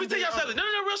something. Let me tell y'all something. No,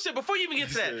 real shit. Before you even get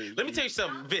to that, let me tell you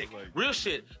something, Vic. Real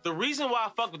shit. The reason why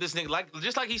I fuck with this nigga,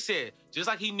 just like he said, just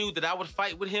like he knew that I would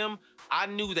fight with him, I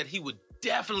knew that he would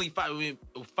definitely fight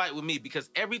with me because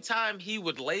every time he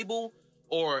would label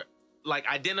or like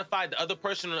identify the other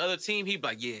person on the other team, he'd be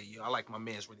like, yeah, I like my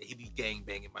man's right there. He be gang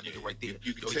banging my nigga right there.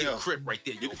 You can He tell. a crip right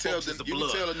there. You can tell the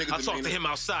nigga. I talk to him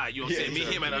outside. You know what I'm saying? Me,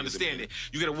 him, and understand it.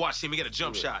 You gotta watch him. He got a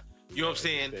jump shot. You know what I'm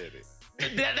saying?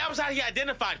 That was how he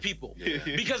identified people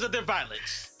because of their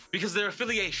violence, because of their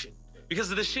affiliation,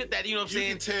 because of the shit that, you know what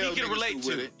I'm saying, he can relate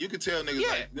to. You can tell niggas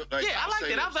like I like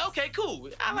that. I was like, okay, cool.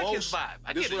 I like his vibe.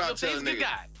 I get it. You know what I'm saying? He's a good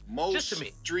guy. Most Just to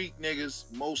me. street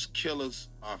niggas, most killers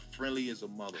are friendly as a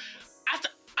motherfucker.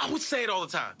 I would say it all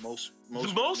the time. Most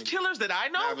killers that I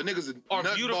know if a nigga's are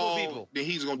nut beautiful ball, people. Then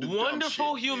he's gonna do wonderful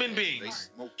dumb shit. human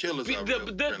beings. Most killers are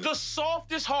the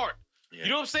softest heart. You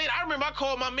know what I'm saying? I remember I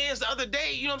called my mans the other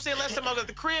day. You know what I'm saying? Last time I was at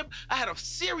the crib, I had a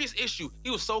serious issue. He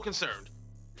was so concerned.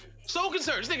 So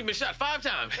concerned. This nigga been shot 5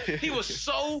 times. He was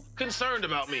so concerned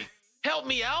about me. Helped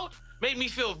me out. Made me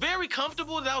feel very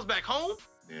comfortable that I was back home.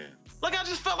 Yeah. Like I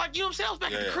just felt like, you know what I'm saying? I was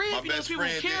back at the crib. My You know, best people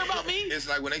friend, care about me. It's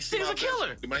like when they see He's my a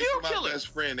killer. When they see my best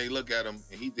friend, they look at him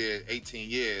and he did 18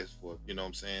 years for, you know what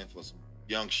I'm saying, for some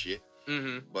young shit.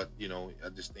 But, you know, I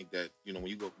just think that, you know, when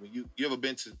you ever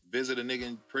been to visit a nigga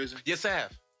in prison? Yes, I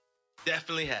have.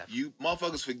 Definitely have. You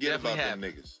motherfuckers forget about them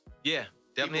niggas. Yeah,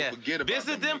 definitely have. Forget about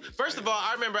visit them. Niggas, First of all,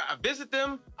 I remember I visit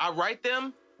them, I write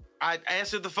them, I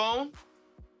answer the phone,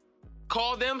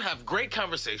 call them, have great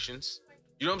conversations.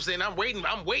 You know what I'm saying?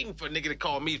 I'm waiting for a nigga to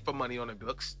call me for money on the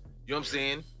books. You know what I'm saying?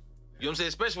 You know what I'm saying?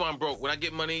 Especially when I'm broke. When I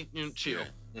get money, you know, chill.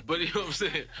 But you know what I'm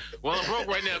saying? Well, I'm broke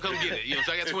right now, come get it. You know what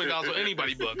I'm saying? I got $20 on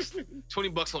anybody bucks.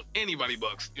 $20 on anybody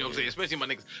bucks. You know what I'm saying? Especially my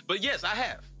niggas. But yes, I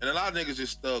have. And a lot of niggas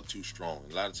just thug too strong.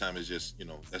 A lot of times it's just, you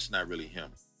know, that's not really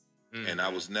him. And I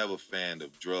was never a fan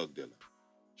of drug dealing.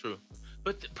 True.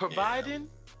 But providing...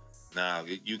 Nah,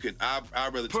 you can. I'd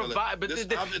rather provide. But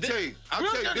I'll tell you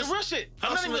this real shit.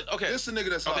 I'm not even okay. This is a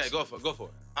nigga that's okay. hustling. Go for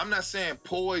it. I'm not saying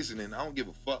poisoning. I don't give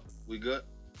a fuck. We good?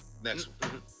 Next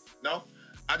one. No,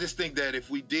 I just think that if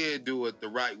we did do it the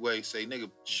right way, say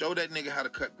nigga, show that nigga how to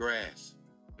cut grass.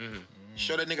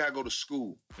 Show that nigga how to go to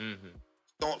school.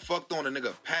 Fuck throwing a nigga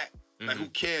a pack. Like who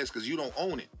cares? Because you don't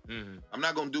own it. I'm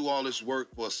not gonna do all this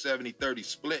work for a 70-30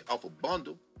 split off a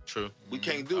bundle. True. We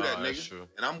can't do that, that's nigga. true.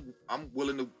 And I'm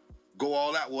willing to go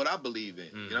all out what I believe in.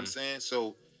 You know what I'm saying?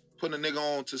 So putting a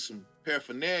nigga on to some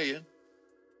paraphernalia,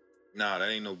 nah, that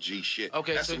ain't no G shit.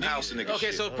 Okay, that's so some house nigga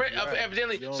shit. so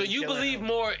evidently, so you believe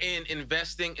more in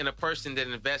investing in a person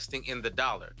than investing in the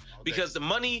dollar, because the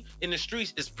money in the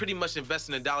streets is pretty much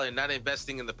investing in the dollar and not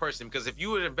investing in the person. Because if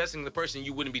you were investing in the person,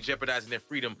 you wouldn't be jeopardizing their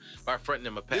freedom by fronting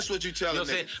them a pack. This what you telling you know what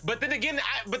I'm niggas. saying? But then again,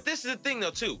 but this is the thing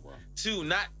though too, to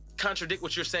not contradict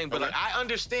what you're saying. But like I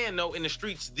understand though in the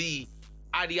streets the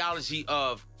ideology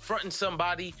of fronting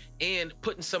somebody and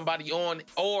putting somebody on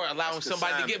or allowing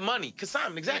somebody to get money.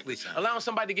 Consignment, exactly. Allowing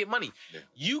somebody to get money. Yeah.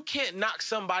 You can't knock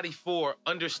somebody for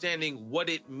understanding what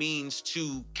it means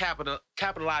to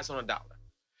capitalize on a dollar.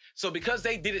 So because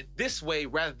they did it this way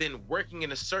rather than working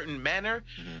in a certain manner,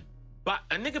 but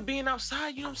a nigga being outside,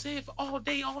 you know what I'm saying, for all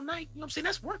day, all night, you know what I'm saying,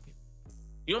 that's working.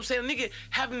 You know what I'm saying? A nigga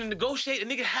having to negotiate, a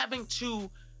nigga having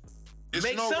to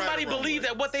make somebody believe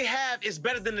that what they have is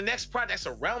better than the next product that's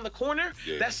around the corner.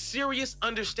 That's serious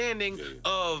understanding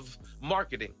of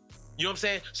marketing. You know what I'm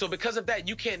saying? So because of that,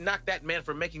 you can't knock that man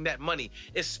for making that money,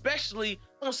 especially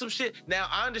on some shit. Now,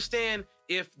 I understand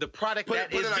if the product Put it-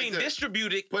 that put is it like being this.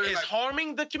 distributed Put it is like-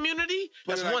 harming the community,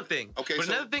 Put that's it like- one thing. Okay, but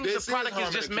so another thing is this the product is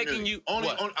harming just the making community. you Only,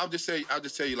 what? I'll just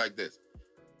tell you like this.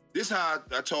 This how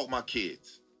I talk my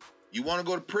kids. You want to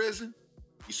go to prison?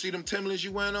 You see them Timberlands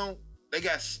you went on? They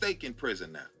got steak in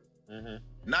prison now. Mm-hmm.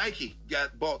 Nike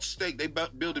bought steak. They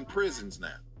building prisons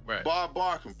now. Right. Bob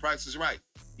Barker, Price is Right.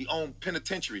 He owned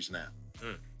penitentiaries now.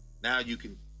 Mm. Now a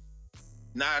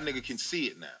nigga can see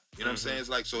it now. You know what I'm saying? It's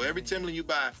like, so every Timberland you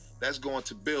buy, that's going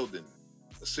to building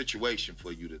a situation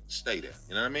for you to stay there.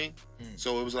 You know what I mean? Mm.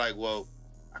 So it was like, well,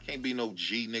 I can't be no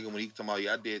G nigga when he talking about,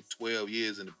 yeah, I did 12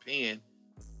 years in the pen.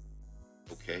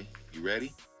 Okay, you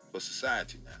ready? For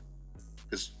society now.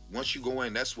 Because once you go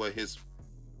in, that's where his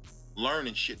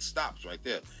learning shit stops right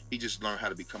there. He just learned how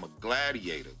to become a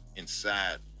gladiator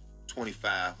inside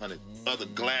 2,500 other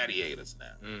gladiators now.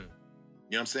 Mm. You know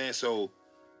what I'm saying? So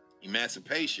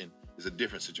emancipation is a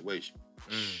different situation.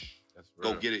 That's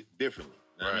Go real. get it differently.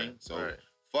 You know what I Right, mean? So right.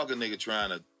 fuck a nigga trying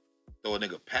to throw a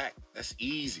nigga a pack. That's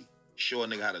easy. Show a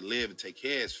nigga how to live and take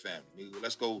care of his family. Nigga,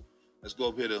 let's go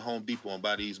up here to Home Depot and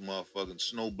buy these motherfucking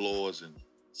snow blowers and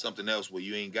something else where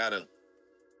you ain't gotta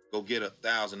go get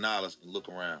 $1,000 and look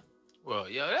around. Well,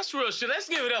 yo, that's real shit. Let's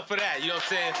give it up for that. You know what I'm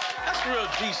saying? That's real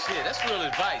G shit. That's real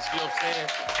advice. You know what I'm saying?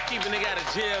 Keep a nigga out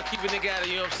of jail. Keep a nigga out of,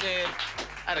 you know what I'm saying?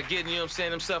 Out of getting, you know what I'm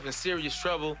saying, himself in serious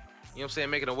trouble. You know what I'm saying?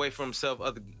 Making away from himself,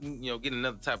 getting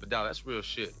another type of dollar. That's real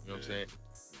shit. You know what I'm saying?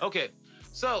 Okay,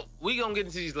 so we gonna get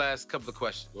into these last couple of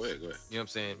questions. Go ahead. You know what I'm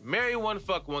saying? Marry one,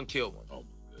 fuck one, kill one. Oh my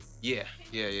goodness. Yeah.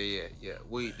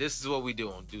 This is what we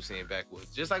do on Deuce and Backwoods.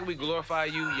 Just like we glorify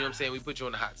you, you know what I'm saying? We put you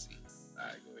on the hot seat. All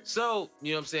right, go ahead. So,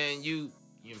 you know what I'm saying? You know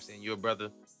what I'm saying? You're a brother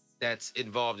that's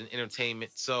involved in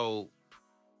entertainment. So,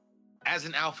 as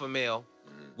an alpha male,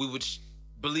 we would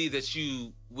believe that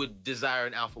you would desire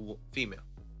an alpha female.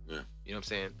 Yeah. You know what I'm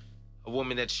saying? A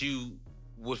woman that you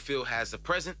would feel has a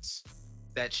presence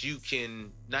that you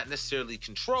can not necessarily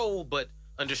control, but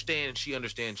understand. She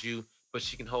understands you, but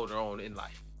she can hold her own in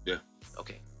life. Yeah.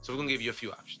 Okay. So, we're going to give you a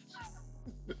few options.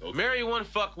 Okay. Marry one,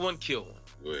 fuck one, kill one.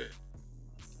 Go ahead.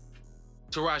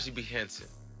 Taraji B. Henson.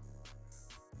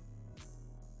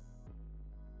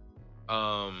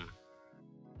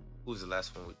 Who's the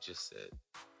last one we just said?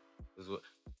 It was what?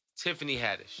 Tiffany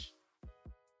Haddish.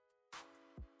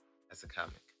 That's a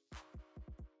comic.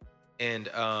 And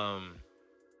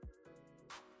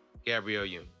Gabrielle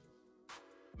Union.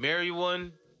 Marry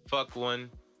one, fuck one,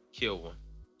 kill one.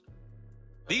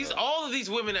 All of these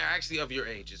women are actually of your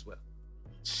age as well.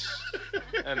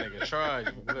 That nigga tried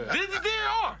you. Look. They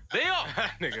are.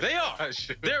 That nigga They are.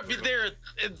 tried you.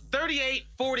 They're 38,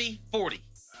 40, 40.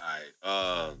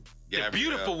 All right. They're Gabrielle,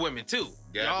 beautiful women too. Y'all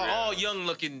Gabrielle. all young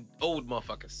looking old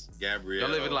motherfuckers. Gabrielle.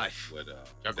 Y'all living life. Would,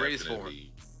 Y'all greatest form.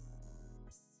 definitely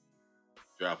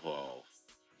drop her off.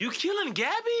 You killing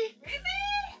Gabby?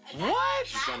 What?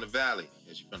 She's from the valley.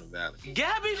 Yeah, she's from the valley.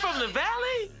 Gabby from the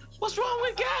valley? What's wrong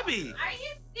with Gabby? Are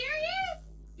you serious?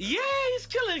 Yeah, he's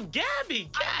killing Gabby.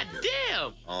 God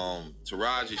damn.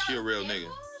 Taraji, she a real nigga.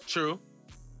 True.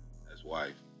 That's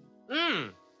wife. Mm.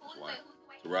 Why?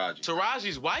 Taraji.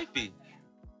 Taraji's wifey.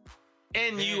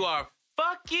 And you are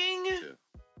fucking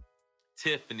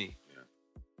Tiffany.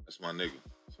 That's my nigga.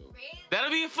 So.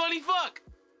 That'll be a funny fuck.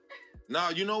 Now,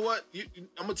 you know what? I'm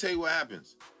gonna tell you what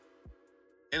happens.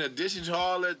 In addition to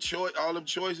all them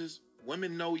choices,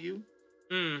 women know you,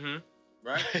 Mm-hmm.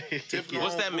 right? Tiffany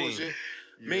What's don't that mean? bullshit.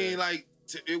 Mean like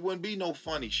it wouldn't be no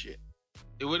funny shit.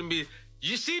 It wouldn't be.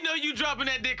 She know you dropping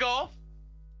that dick off.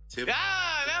 Tiffany,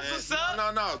 Ah, that's man, what's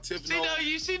up. No.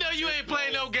 Tiffany, She know you ain't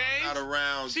playing no games. Not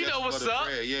around. She just know for what's the up.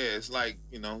 bread. Yeah, it's like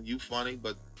you funny,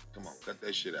 but come on, cut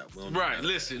that shit out. We don't Right, do none of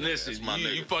listen. that. Yeah, that's my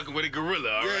You nigga. fucking with a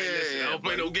gorilla, all right? Yeah, Listen, I don't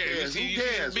play but no who games. cares? You Who see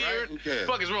cares, this beard? right? Who cares?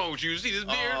 Fuck is wrong with you? You see this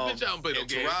beard? Bitch, I don't play no and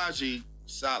games. Taraji,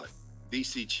 solid.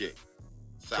 DC chick.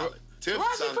 Solid. Tiff,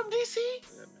 Taraji solid. from DC?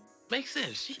 Yeah, man. Makes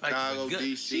sense. Chicago,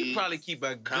 DC, She probably keep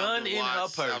a gun Compton, in her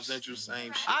Watts, South purse. Central,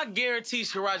 same shit. I guarantee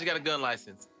Taraji got a gun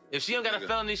license. If she don't got a Nigga.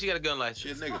 felony, she got a gun She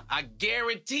a license. nigga. I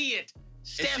guarantee it.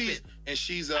 Stamp it. And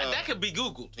she's That could be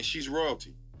Googled. and she's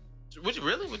royalty. What you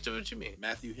really? What you mean?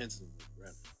 Matthew Henson.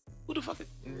 Right. Who the fuck?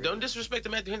 Don't disrespect to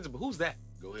Matthew Henson, but who's that?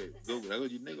 Go ahead. Google. That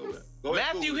was your nigga over there. Go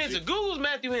ahead, Matthew Google it, Henson. G. Google's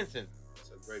Matthew Henson.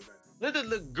 That's a great man.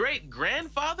 The great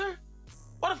grandfather?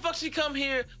 Why the fuck she come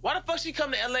here? Why the fuck she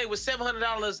come to LA with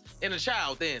 $700 and a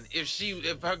child then?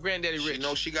 If her granddaddy rich? She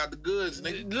know she got the goods,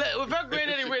 nigga. If her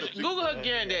granddaddy rich, Google her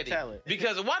granddaddy. Talent.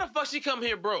 Because why the fuck she come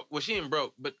here broke? Well, she ain't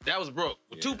broke, but that was broke.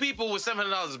 Yeah. Two people with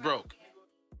 $700 is broke.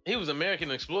 He was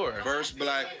American explorer. First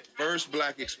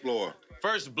black explorer.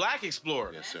 First black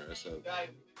explorer. Yes, sir. That's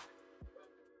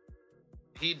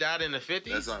He died in the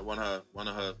 50s. like one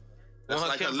of her That's One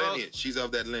like her kinfolk? lineage. She's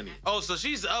of that lineage. Oh, so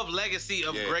she's of legacy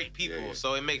of Yeah, great people, yeah,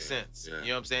 so it makes yeah, sense. yeah. You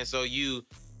know what I'm saying? So you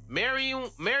marry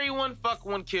one, fuck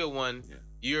one, kill one. Yeah.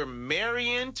 You're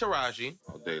marrying Taraji,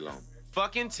 All day long.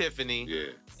 fucking Tiffany,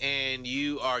 Yeah, and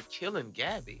you are killing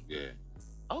Gabby. yeah.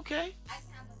 Okay.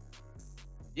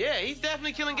 Yeah, he's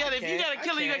definitely killing Gabby. If you can't- gotta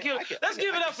kill her, you gotta kill her. I can't- Let's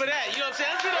give it up for that. You know what I'm saying?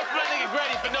 Let's give it up for that nigga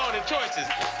Grady for knowing the choices.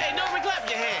 Hey, Norman, clap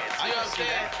your hands. You know what I'm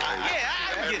saying? Yeah,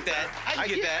 I can get that. I can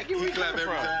get that. get where You you clap coming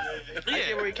every from. time. I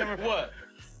get where you coming from. What?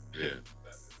 Yeah.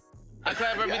 I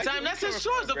clap every Yeah, I time. get That's where his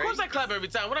you're choice. coming Of from, course I clap every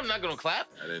time. What I'm not gonna clap?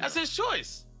 I didn't That's know. his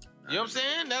choice. You know what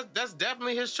I'm saying? That's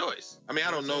definitely his choice. I mean,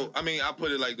 I don't know. I mean, I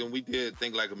put it like when we did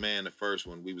Think Like a Man, the first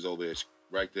one, we was over there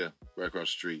right there, right across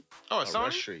the street. Oh, sorry.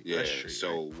 Rush Street. Yeah. Rush Street,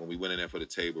 So when we went in there for the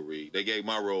table read, they gave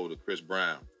my role to Chris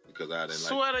Brown because I didn't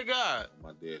Swear to God.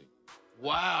 like my daddy.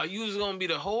 Wow, you was gonna be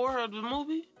the whore of the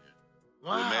movie?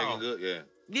 Wow. With Megan Good, yeah.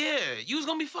 Yeah, you was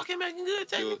gonna be fucking Megan Good,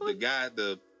 The technically. guy,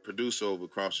 the producer over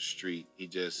across the street, he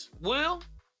just Will?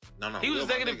 no. He was Will,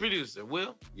 my executive nigga. producer.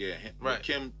 Will? Yeah, Right.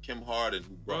 Kim Harden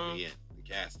who brought me in, the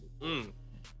casting. Mm.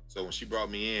 So when she brought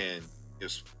me in,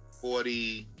 it's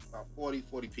about 40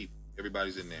 people.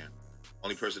 Everybody's in there.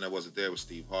 Only person that wasn't there was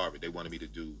Steve Harvey. They wanted me to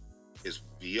do his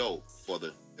VO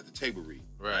at the table read.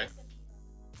 Right.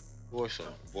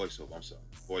 Voiceover. Voiceover, I'm sorry.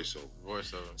 Voiceover.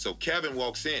 Voiceover. So Kevin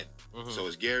walks in. Mhm. So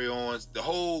it's Gary Owens. The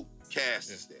whole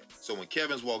cast is there. So when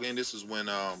Kevin's walking in, this is when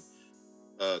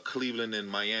Cleveland and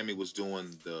Miami was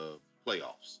doing the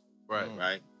playoffs, Right.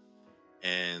 right?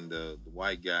 And the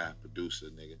white guy, producer,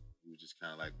 nigga, he was just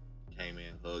kind of like came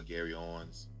in, hugged Gary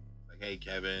Owens, like, "Hey,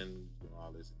 Kevin,"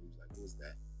 all this. And he was like, "Who was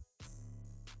that?"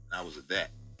 And I was at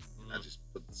that. And I Mhm. just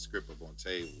put the script up on the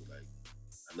table. Like,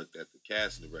 I looked at the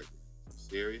casting director. "You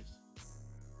serious?"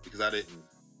 Because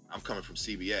I'm coming from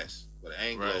CBS. But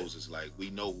Anglos is like, we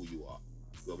know who you are.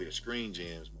 You over here, Screen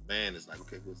Gems. My man is like,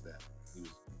 "Okay, what's that?" He was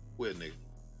a queer nigga.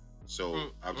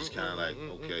 So I was just kind of like,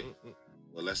 okay,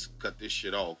 well, let's cut this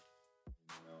shit off. You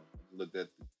know, I looked at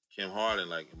Kim Harden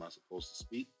like, am I supposed to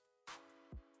speak?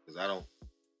 Because I don't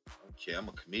care. I'm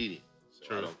a comedian, so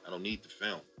True. I don't need to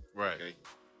film. Right. Okay.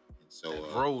 And so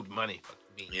That road money for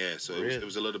me. yeah, so it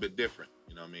was a little bit different.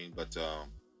 You know what I mean? But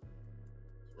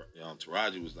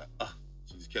Taraji was like,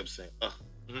 she just kept saying,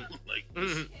 Mhm. like,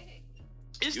 Mhm.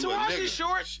 Is you a Taraji nigga.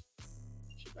 short? She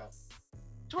about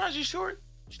Taraji short?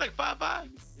 She's like 5'5".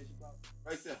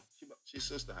 right there. She's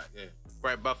sister height, yeah.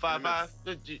 Right, about 5'5".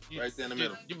 Right there in the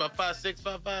middle. You about 5'6",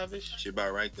 5'5"-ish? She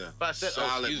about right there. 5'7". Oh,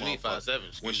 Solid excuse me, motherfucker.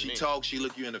 5'7". When she talks, she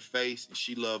look you in the face, and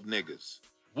she love niggas.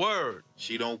 Word.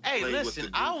 She don't Hey, play listen,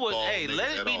 with the I would. goofball Hey, niggas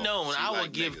let it at be all. known, She I would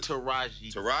like give niggas.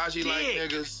 Taraji. Taraji like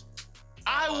dick. niggas.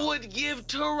 I would give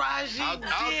Taraji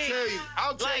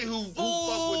I'll dick. tell you who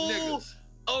fuck with niggas.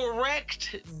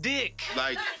 Erect dick.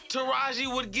 Like,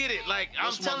 Taraji would get it. Like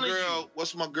I'm telling you,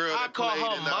 What's my girl? I that call played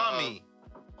her in, mommy.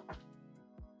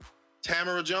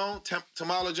 Tamara Jones,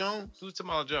 Tamala Jones. Who's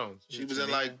Tamala Jones? She was in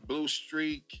like Blue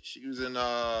Streak. She was in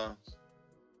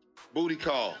Booty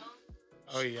Call.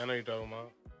 Oh yeah, I know you're talking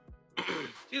about.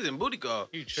 She was in Booty Call.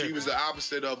 You She tripping. was the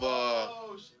opposite of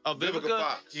Oh, Vivica Vivica.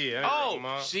 Fox. Yeah, I know you're talking Oh,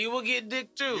 about. she will get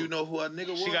dick too. You know who her nigga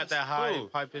was? She got that high Who?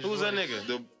 pipe pitch Who's that voice. nigga?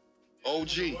 The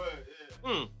OG.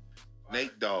 Hmm.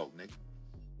 Nate Dogg, nigga.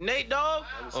 Nate Dogg.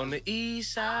 On the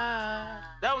east side.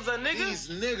 That was a nigga. These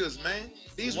niggas, man.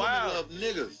 These Wow. women love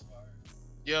niggas.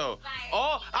 Yo,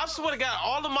 I swear to God,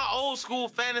 all of my old school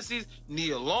fantasies,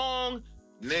 Nia Long,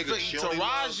 Niggas. She only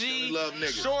Taraji, love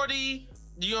niggas. Shorty,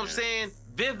 you know what I'm saying?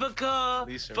 Vivica,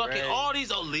 Lisa fucking Ray. all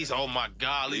these, Lisa, oh my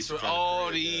God, Lisa Lisa, from the all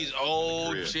crib, these yeah. From the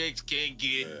old crib. chicks can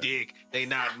get Yeah. dick. They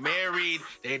not married,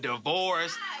 they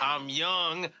divorced, I'm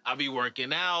young, I be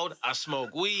working out, I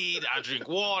smoke weed, I drink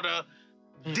water.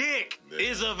 Dick Yeah.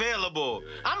 is available.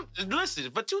 Yeah. Listen,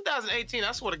 for 2018,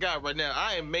 I swear to God right now,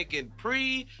 I am making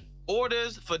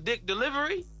pre-orders for dick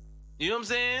delivery. You know what I'm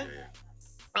saying? Yeah.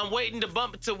 I'm waiting to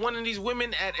bump into one of these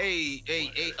women at a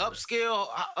upscale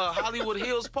Hollywood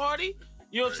Hills party.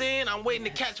 You know what I'm saying? I'm waiting to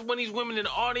catch one of these women in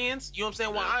the audience. You know what I'm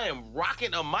saying? While I am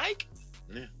rocking a mic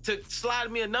Yeah. to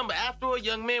slide me a number after.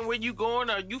 Young man, where you going?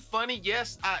 Are you funny?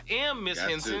 Yes, I am, Miss Got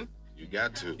Henson. to. You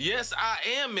got to. Yes, I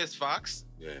am, Miss Fox.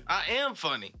 Yeah. I am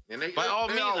funny. And they, By all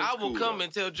they means, always I will cool, come though.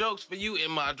 and tell jokes for you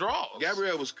in my drawers.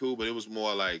 Gabrielle was cool, but it was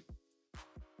more like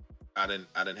I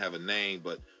didn't have a name,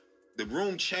 but the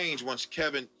room changed once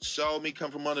Kevin saw me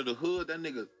come from under the hood. That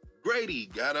nigga Grady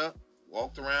got up,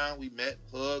 walked around, we met,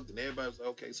 hugged, and everybody was like,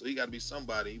 okay, so he got to be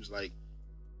somebody. He was like,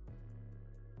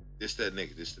 this that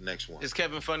nigga, this the next one. Is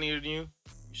Kevin funnier than you?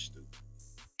 You stupid.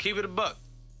 Keep it a buck.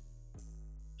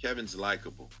 Kevin's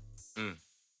likable. Mm.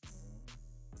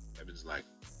 Kevin's likable.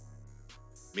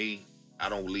 Me, I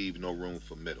don't leave no room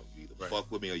for middle. You either Right.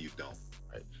 fuck with me or you don't.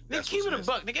 Nigga, That's keep what's it a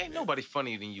missing. buck. Nigga, ain't Yeah. nobody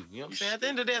funnier than you. You know what I'm You saying? At the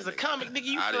end of the day, as a stupid, comic, nigga. nigga,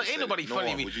 you I feel didn't say ain't nobody that. funnier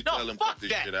Norm, than me. would you No, tell him fuck cut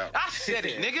this that. shit out? I said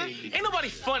it, nigga. Ain't nobody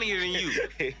funnier than you.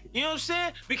 You know what I'm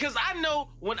saying? Because I know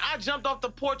when I jumped off the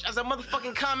porch as a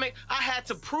motherfucking comic, I had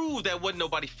to prove that wasn't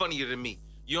nobody funnier than me.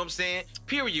 You know what I'm saying?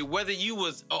 Period. Whether you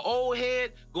was an old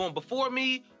head going before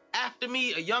me, after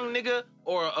me, a young nigga,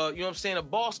 or you know what I'm saying, a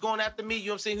boss going after me, you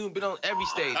know what I'm saying, who been on every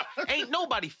stage. Ain't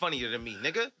nobody funnier than me,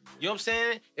 nigga. You know what I'm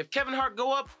saying? If Kevin Hart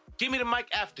go up, give me the mic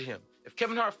after him. If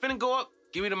Kevin Hart finna go up,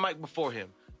 give me the mic before him.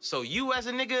 So you as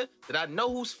a nigga that I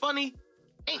know who's funny,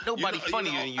 ain't nobody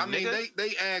funnier than you, I mean, nigga.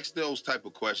 they ask those type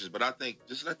of questions, but I think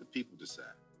just let the people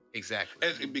decide.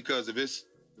 Exactly. Because if it's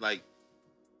like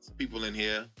people in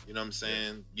here, you know what I'm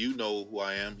saying? You know who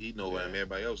I am, he know who I am,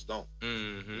 everybody else don't. You know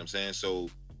Mm-hmm. what I'm saying? So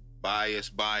bias,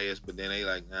 but then they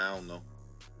like, nah, I don't know.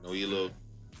 You know, you're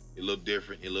a little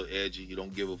different, you're a little edgy, you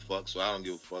don't give a fuck, so I don't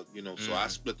give a fuck. You know, so I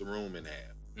split the room in half.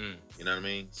 You know what I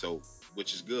mean? So,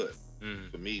 which is good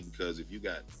for me, because if you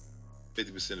got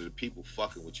 50% of the people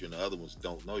fucking with you and the other ones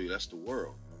don't know you, that's the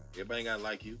world. Everybody ain't gotta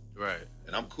like you. Right.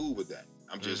 And I'm cool with that.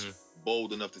 I'm just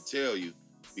bold enough to tell you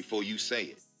before you say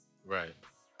it. Right.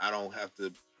 I don't have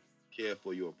to care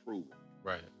for your approval.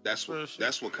 Right. That's Real what shit.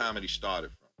 that's what comedy started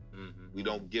from. Mm-hmm. We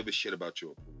don't give a shit about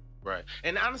your approval. Right.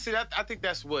 And honestly, I think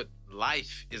that's what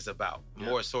life is about,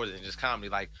 more so than just comedy.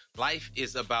 Like, life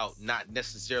is about not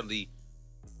necessarily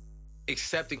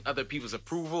accepting other people's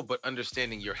approval, but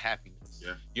understanding your happiness.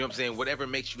 Yeah. You know what I'm saying? Whatever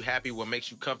makes you happy, what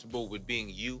makes you comfortable with being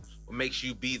you, what makes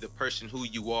you be the person who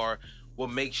you are,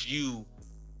 what makes you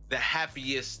the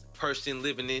happiest person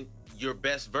living in your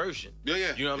best version.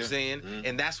 Yeah. You know what I'm saying?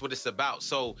 And that's what it's about.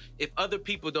 So if other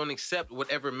people don't accept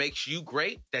whatever makes you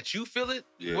great, that you feel it,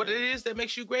 what it is that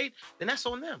makes you great, then that's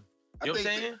on them. You know what I'm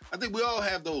saying? I think we all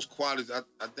have those qualities.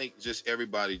 I think just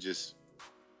everybody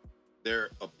their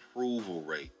approval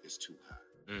rate is too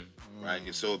high. Right?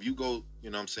 And so if you go, you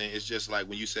know what I'm saying? It's just like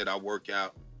when you said I work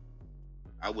out,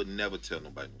 I would never tell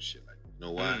nobody no shit like that. You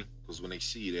know why? Because when they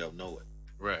see you, they'll know it.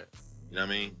 Right. You know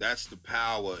what I mean? That's the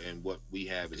power in what we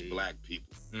have as black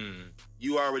people.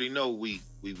 You already know we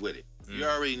with it. You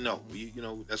already know. You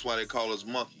know, that's why they call us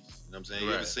monkeys. You know what I'm saying?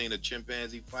 You ever seen a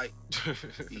chimpanzee fight?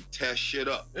 He tests shit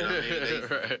up. You know what I mean?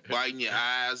 They biting your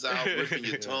eyes out, ripping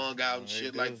your tongue out and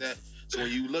shit like that. So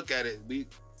when you look at it,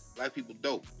 black people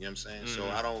dope. You know what I'm saying?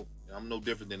 So I'm no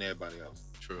different than everybody else.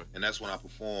 True. And that's when I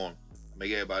perform. I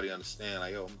make everybody understand,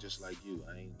 like, yo, I'm just like you.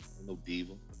 I ain't no diva.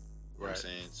 You know what I'm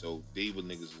saying? So diva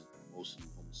niggas is mostly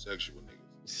homosexual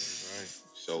niggas.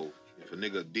 Right. So if a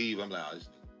nigga a diva, I'm like, oh, this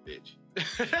nigga bitch.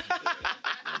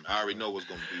 I already know what's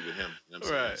gonna be with him. You know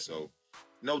what I'm saying? So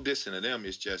no dissing to them.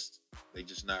 It's just they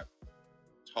just not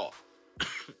taught.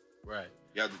 Right.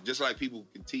 Yeah, just like people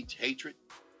can teach hatred,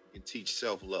 can teach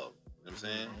self-love. You know what I'm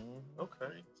saying? Okay.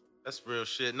 Right. That's real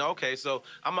shit. No, okay. So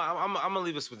I'm gonna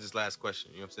leave us with this last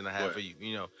question. You know what I'm saying? I have for you.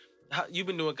 You know, you've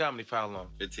been doing comedy for how long?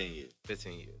 15 years.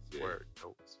 15 years. Yeah. Word.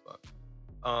 Dope as fuck.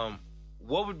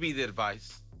 What would be the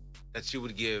advice that you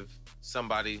would give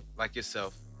somebody like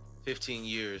yourself 15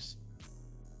 years,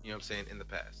 you know what I'm saying, in the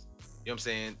past? You know what I'm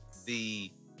saying?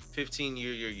 The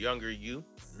 15-year younger you,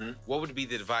 what would be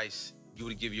the advice you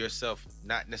would give yourself,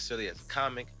 not necessarily as a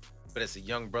comic, but as a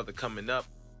young brother coming up,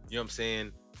 you know what I'm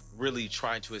saying, really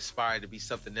trying to aspire to be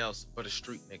something else but a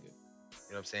street nigga? You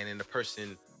know what I'm saying? And a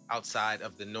person outside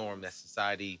of the norm that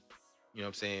society, you know what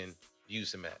I'm saying,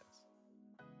 views him as.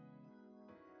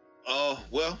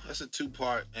 Well, that's a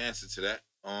two-part answer to that.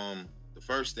 The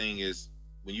first thing is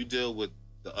when you deal with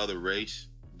the other race,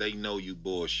 they know you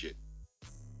bullshit.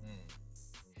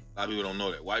 A lot of people don't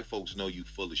know that. White folks know you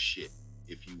full of shit.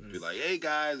 If you be like, hey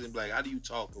guys, and be like, how do you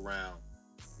talk around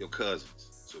your cousins?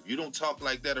 So if you don't talk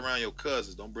like that around your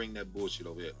cousins, don't bring that bullshit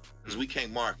over here. Because we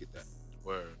can't market that.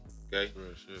 Word. Okay?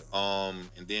 Real shit.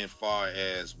 And then far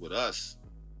as with us,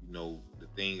 you know, the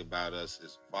thing about us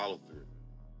is follow through.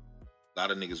 A lot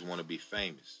of niggas want to be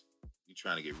famous. You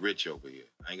trying to get rich over here.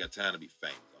 I ain't got time to be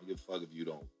famous. I don't give a fuck if you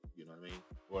don't, you know what I mean?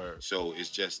 Word. So it's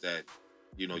just that,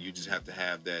 you know, you just have to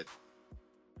have that.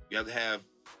 You have to have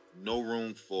no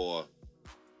room for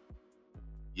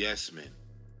yes men.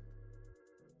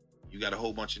 You got a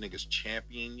whole bunch of niggas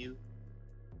championing you.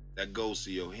 That goes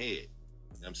to your head. You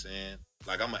know what I'm saying?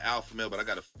 Like, I'm an alpha male, but I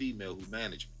got a female who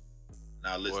manage me.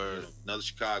 Now listen, you know, another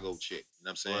Chicago chick. You know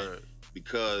what I'm saying? Word.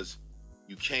 Because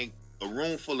you can't. A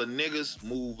room full of niggas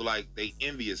move like they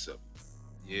envious of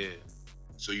you. Yeah.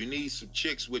 So you need some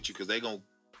chicks with you because they gonna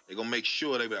make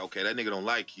sure they be like, okay, that nigga don't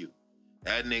like you.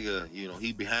 That nigga, you know,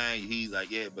 he behind you. He's like,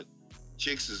 yeah, but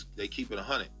chicks they keep it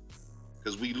 100.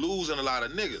 Because we losing a lot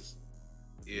of niggas.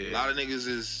 A lot of niggas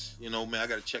is, man, I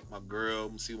gotta check my girl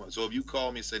and see what. So if you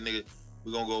call me and say, nigga,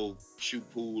 we're gonna go shoot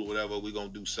pool or whatever, we're gonna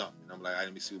do something. And I'm like,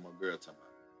 let me see what my girl talking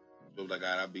about. So I'm like, all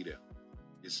right, I'll be there.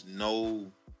 It's no,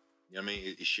 you know what I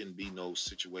mean? It shouldn't be no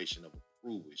situation of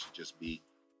approval. It should just be,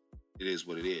 it is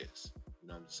what it is. You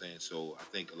know what I'm saying? So I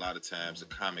think a lot of times the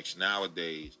comics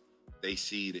nowadays, they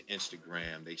see the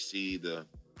Instagram, they see the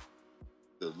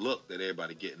look that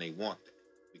everybody get, and they want that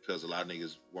because a lot of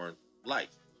niggas weren't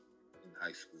liked in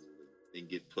high school. They can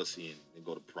get pussy and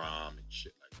go to prom and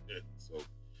shit like that.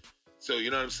 So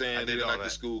you know what I'm saying? They didn't like the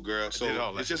school girl.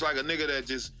 So it's just like a nigga that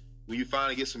just, when you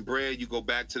finally get some bread, you go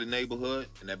back to the neighborhood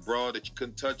and that broad that you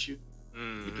couldn't touch you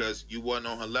because you wasn't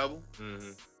on her level.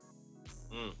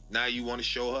 Now you want to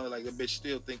show her like a bitch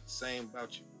still think the same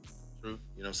about you. True. You know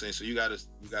what I'm saying? So you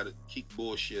gotta keep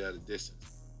bullshit at a distance.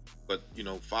 But,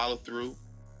 follow through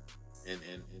and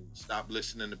stop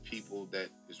listening to people that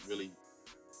is really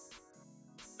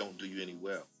don't do you any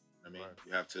well. I mean,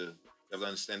 you have to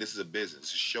understand this is a business.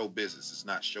 It's a show business. It's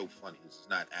not show funny. This is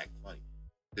not act funny.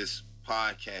 This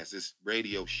podcast, this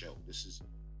radio show,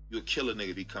 you'll kill a nigga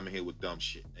if he come in here with dumb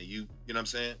shit. And you know what I'm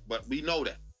saying? But we know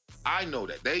that. I know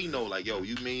that. They know, like, yo,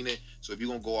 you mean it. So if you're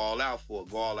gonna go all out for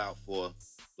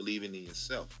believing in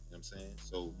yourself. You know what I'm saying?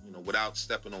 So, without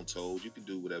stepping on toes, you can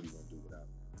do whatever you want to do without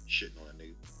shitting on a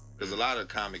nigga. Because a lot of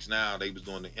comics now, they was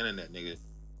doing the internet, nigga.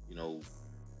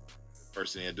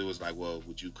 First thing they do is like, well,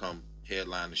 would you come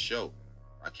headline the show?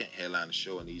 I can't headline the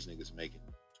show and these niggas making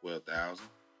 12,000.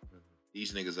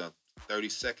 These niggas are 30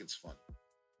 seconds funny.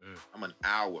 I'm an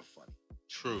hour funny.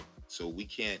 True. So we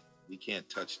can't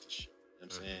touch the show. You know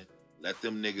what I'm saying? Let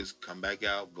them niggas come back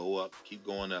out, go up, keep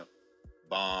going up,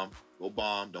 go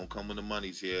bomb, don't come when the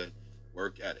money's here.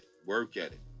 Work at it,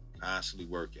 constantly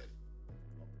work at it.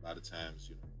 A lot of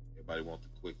times, everybody wants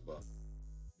the quick buck.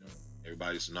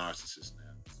 Everybody's a narcissist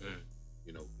now. So,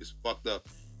 it's fucked up.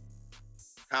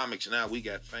 Comics now, we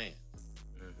got fans.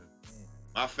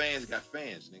 My fans got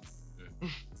fans, nigga.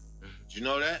 Did you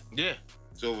know that? Yeah.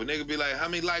 So if a nigga be like, how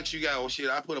many likes you got? Oh shit,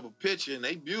 I put up a picture and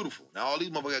they beautiful. Now all these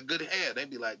motherfuckers got good hair. They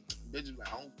be like, bitches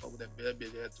like, I don't fuck with that bitch. That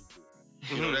bitch hair too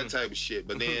good. That type of shit.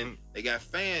 But then they got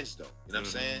fans though. You know what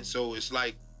I'm saying? So it's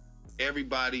like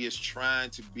everybody is trying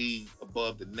to be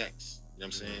above the next. You know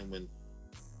what I'm saying? When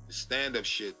the stand-up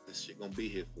shit, this shit gonna be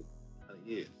here for 100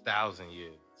 years. 1,000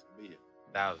 years. It's gonna be here.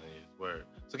 1,000 years. Word.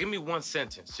 So give me one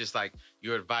sentence, just like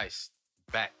your advice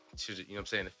back to the,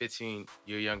 the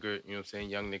 15-year younger,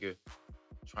 young nigga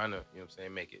trying to,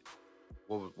 make it.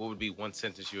 What would be one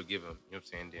sentence you would give him,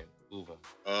 then move him?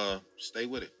 Stay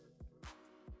with it.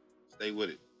 Stay with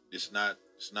it. It's not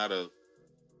a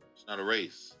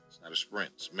race. It's not a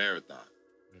sprint. It's a marathon.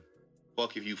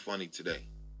 Fuck if you funny today. You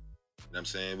know what I'm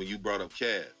saying? When you brought up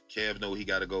Kev know he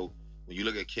gotta go. When you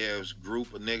look at Kev's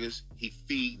group of niggas, he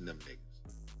feeding them niggas.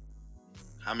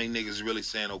 How many niggas is really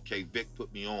saying, okay, Vic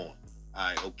put me on. All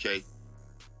right, okay.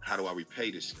 How do I repay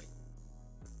this nigga?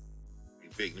 Hey,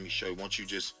 Vic, let me show you. Why don't you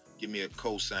just give me a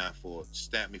cosign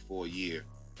stamp me for a year,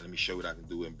 and let me show you what I can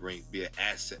do and be an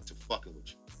asset to fucking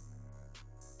with you.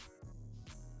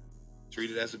 Treat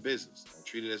it as a business. Don't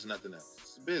treat it as nothing else.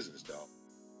 It's a business, dog.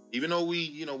 Even though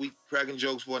we cracking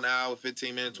jokes for an hour,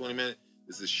 15 minutes, 20 minutes,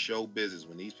 this is show business.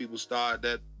 When these people start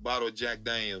that bottle of Jack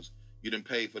Daniels, you didn't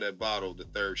pay for that bottle, the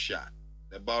third shot.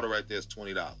 That bottle right there is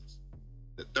 $20.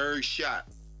 The third shot,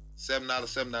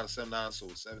 $7, so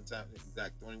 7 times,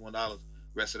 exact $21.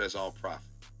 Rest of that's all profit.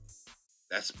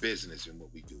 That's business in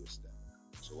what we do is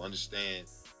that. So understand,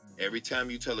 every time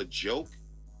you tell a joke,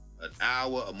 an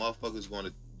hour, a motherfucker's going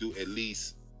to do at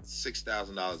least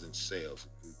 $6,000 in sales,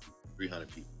 300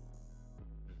 people.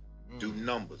 Do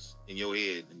numbers in your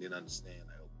head and then understand,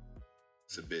 like, oh,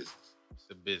 it's a business. It's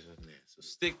a business. Yeah, So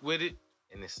stick with it,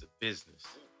 and it's a business.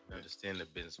 Understand the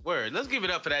business. Word. Let's give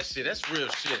it up for that shit. That's real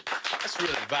shit. That's real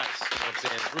advice. You know what I'm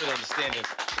saying? It's real understanding of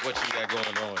what you got going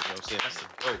on. You know what I'm saying? That's the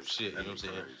dope shit. You know what I'm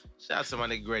saying? Shout out to my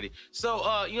nigga Grady. So,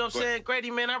 you know what I'm saying?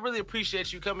 Grady, man, I really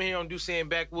appreciate you coming here on Do Saying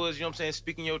Backwoods. You know what I'm saying?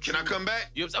 Speaking your truth. Can I come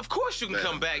back? Of course you can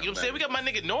come back. You know what I'm saying? We got my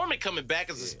nigga Norman coming back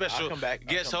as a special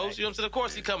guest host. You know what I'm saying? Of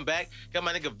course he come back. Got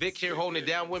my nigga Vic here holding it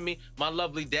down with me. My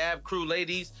lovely Dab crew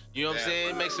ladies. You know what I'm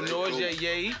saying? Make some noise. Yeah,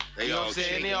 yeah. You know what I'm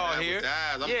saying? They all here.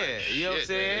 Yeah, you know what I'm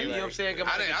saying? You know what I'm saying? I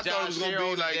thought it was going to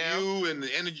be like you and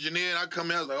the engineer, and I come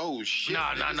out, I was like, oh, shit.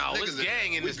 No. It's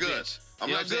gang in this bitch. I'm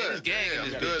you know like, what I'm saying? good. It's gang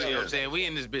in this bitch. You know what I'm saying? We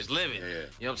in this bitch living. Yeah. You know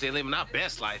what I'm saying? Living our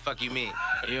best life. Fuck you mean.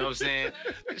 You know what I'm saying?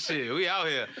 Shit, we out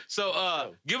here.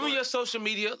 So give them your social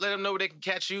media. Let them know where they can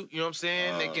catch you. You know what I'm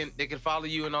saying? They can follow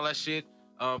you and all that shit.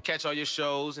 Catch all your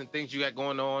shows and things you got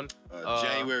going on.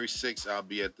 January 6th, I'll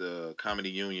be at the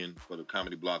Comedy Union for the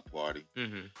Comedy Block Party.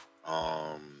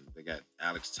 They got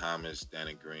Alex Thomas,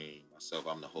 Danny Green, myself.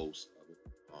 I'm the host of it.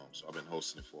 So I've been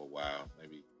hosting it for a while,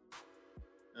 maybe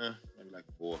like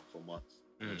four months.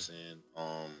 You know what I'm saying?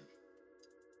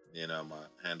 Then my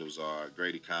handles are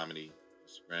Grady Comedy,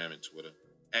 Instagram and Twitter.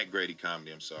 At Grady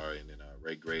Comedy, I'm sorry. And then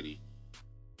Ray Grady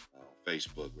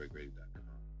Facebook, RayGrady.com.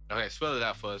 Okay, spell it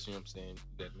out for us. You know what I'm saying?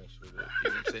 You gotta make sure that you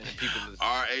know what I'm saying. People listen.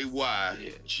 RayGrady.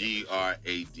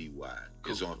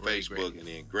 It's Cool. on Ray Facebook, Grady. and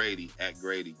then Grady at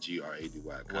Grady GRADY.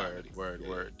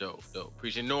 Word. Dope.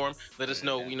 Appreciate Norm. Let us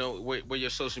know, you know, where your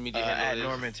social media At handle is.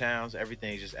 Norman Towns,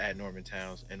 everything's just at Norman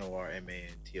Towns,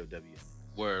 NORMANTOW.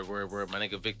 Word. My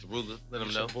nigga Victor Ruler. Let him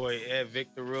It's know. your boy Ed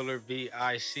Victor Ruler,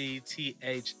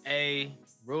 VICTHA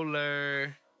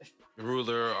Ruler.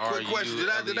 Ruler. Quick question: Did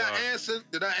I RULER.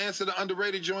 answer the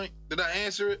underrated joint? Did I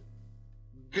answer it?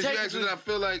 Because you asked me, did I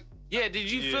feel like? Yeah, did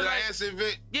you feel Did like? I answer it,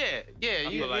 Vic? Yeah.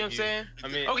 You know what I'm saying? I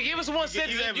mean, Okay, give us one you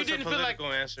sentence. gave If you us a didn't feel like,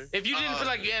 political answer. if you didn't feel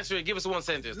like you answered it, give us one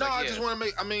sentence. No, like, I yeah. just want to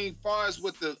make. I mean, far as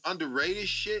with the underrated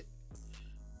shit,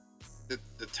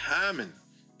 the timing.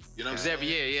 You know what I'm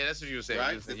saying? Yeah, that's what you were saying.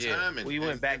 Right, You the were saying, timing. We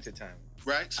went back to time.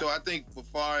 Right, so I think as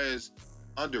far as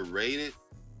underrated,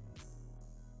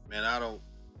 man, I don't.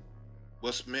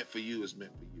 What's meant for you is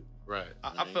meant for you. Right.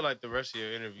 I feel like the rest of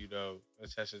your interview though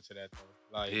attested to that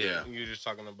though. Like Yeah. you're just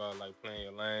talking about like playing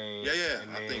your lane. Yeah,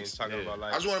 And I then think so. talking about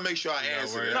like I just want to make sure I You know,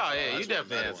 answer where- it. No, That's yeah, all. you That's what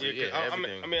definitely I'm answered. doing. Yeah,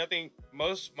 everything. I mean, I think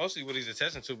mostly what he's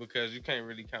attesting to because you can't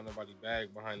really count nobody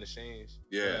bag behind the scenes.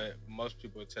 Yeah. But most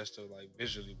people attest to like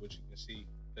visually what you can see.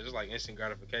 It's just like instant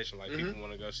gratification. Like Mhm. people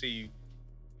want to go see you.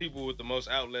 People with the most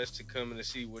outlets to come in and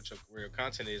see what your real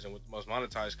content is, and with the most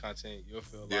monetized content, you'll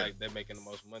feel Yeah. like they're making the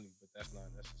most money, but that's not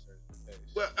necessarily the case.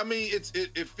 Well, I mean,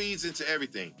 it feeds into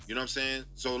everything. You know what I'm saying?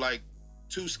 So like,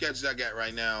 2 sketches I got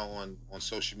right now on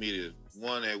social media.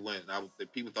 One that went, the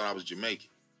people thought I was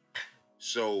Jamaican.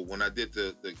 So when I did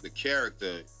the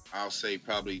character, I'll say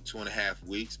probably 2.5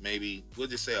 weeks, maybe we'll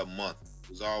just say a month. It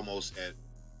was almost at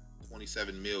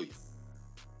 27 million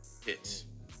hits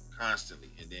constantly,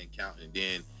 and then counting. And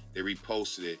then they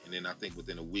reposted it, and then I think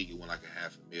within a week it went like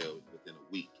 500,000 within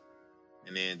a week.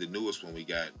 And then the newest one we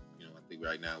got, you know, I think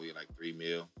right now we at like 3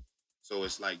 mil. So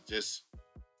it's like just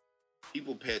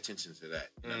people pay attention to that.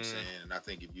 You know what I'm saying? And I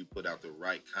think if you put out the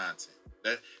right content,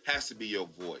 that has to be your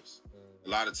voice. A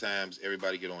lot of times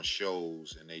everybody get on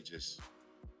shows and they just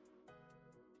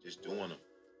doing them.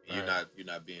 And Right. you're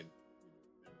not being.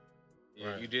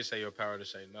 Yeah, Right. you did say your power to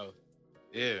say no.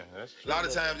 Yeah, that's A lot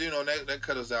of times, you know, that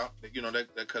cut us out. You know,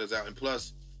 that cut us out. And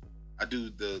plus, I do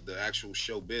the actual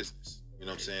show business. You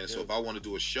know what I'm saying? So if I want to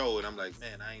do a show and I'm like,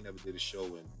 man, I ain't never did a show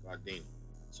in Gardena.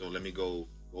 So let me go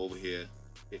over here,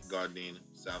 hit Gardena,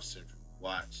 South Central,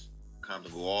 watch,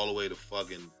 Compton, go all the way to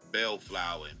fucking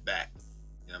Bellflower and back. You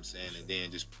know what I'm saying? And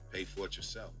then just pay for it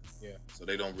yourself. Yeah. So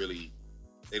they don't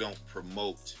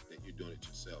promote that you're doing it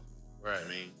yourself. right. I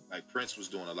mean, like Prince was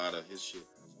doing a lot of his shit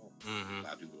on his own. Mm-hmm. A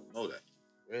lot of people don't know that.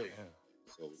 Really?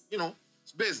 So, you know,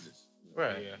 it's business.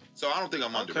 Right. Yeah. So I don't think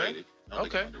I'm Okay. underrated. I don't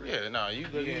think Okay. I'm underrated. Yeah. No, you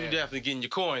Yeah. definitely getting your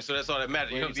coin, so that's all that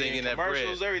matters. You know what I'm saying? Getting that bread.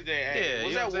 Commercials, everything. Hey, Yeah,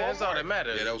 was you know that what I'm saying? That's all that Walmart?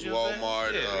 matters. Yeah, that was You know what I'm Walmart,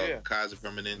 saying? Yeah. Kaiser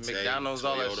Permanente, McDonald's,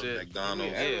 all that Toyota, shit.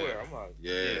 McDonald's. Yeah, everywhere. I'm like,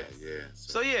 Yeah.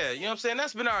 So yeah, you know what I'm saying?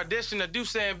 That's been our edition of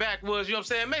Deuce and Backwoods. You know what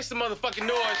I'm saying? Make some motherfucking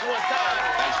noise one time.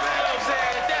 Thanks for You know what I'm having me.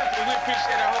 saying? Definitely, we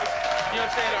appreciate our host. You know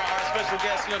what I'm saying? Our special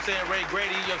guest, you know what I'm saying? Ray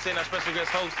Grady, you know what I'm saying? Our special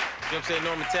guest host, you know what I'm saying?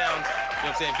 Norman Towns, you know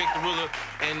what I'm saying? Victor Ruler,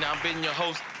 and I'm being your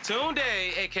host, Tunde,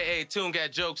 aka Tune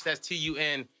Got Jokes. That's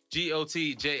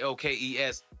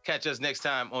TUNGOTJOKES. Catch us next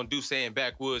time on Deuce and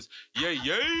Backwoods. Yay!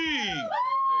 yeah.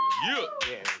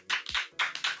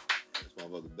 This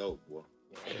motherfucker dope, boy.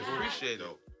 Appreciate it.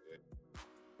 Dope.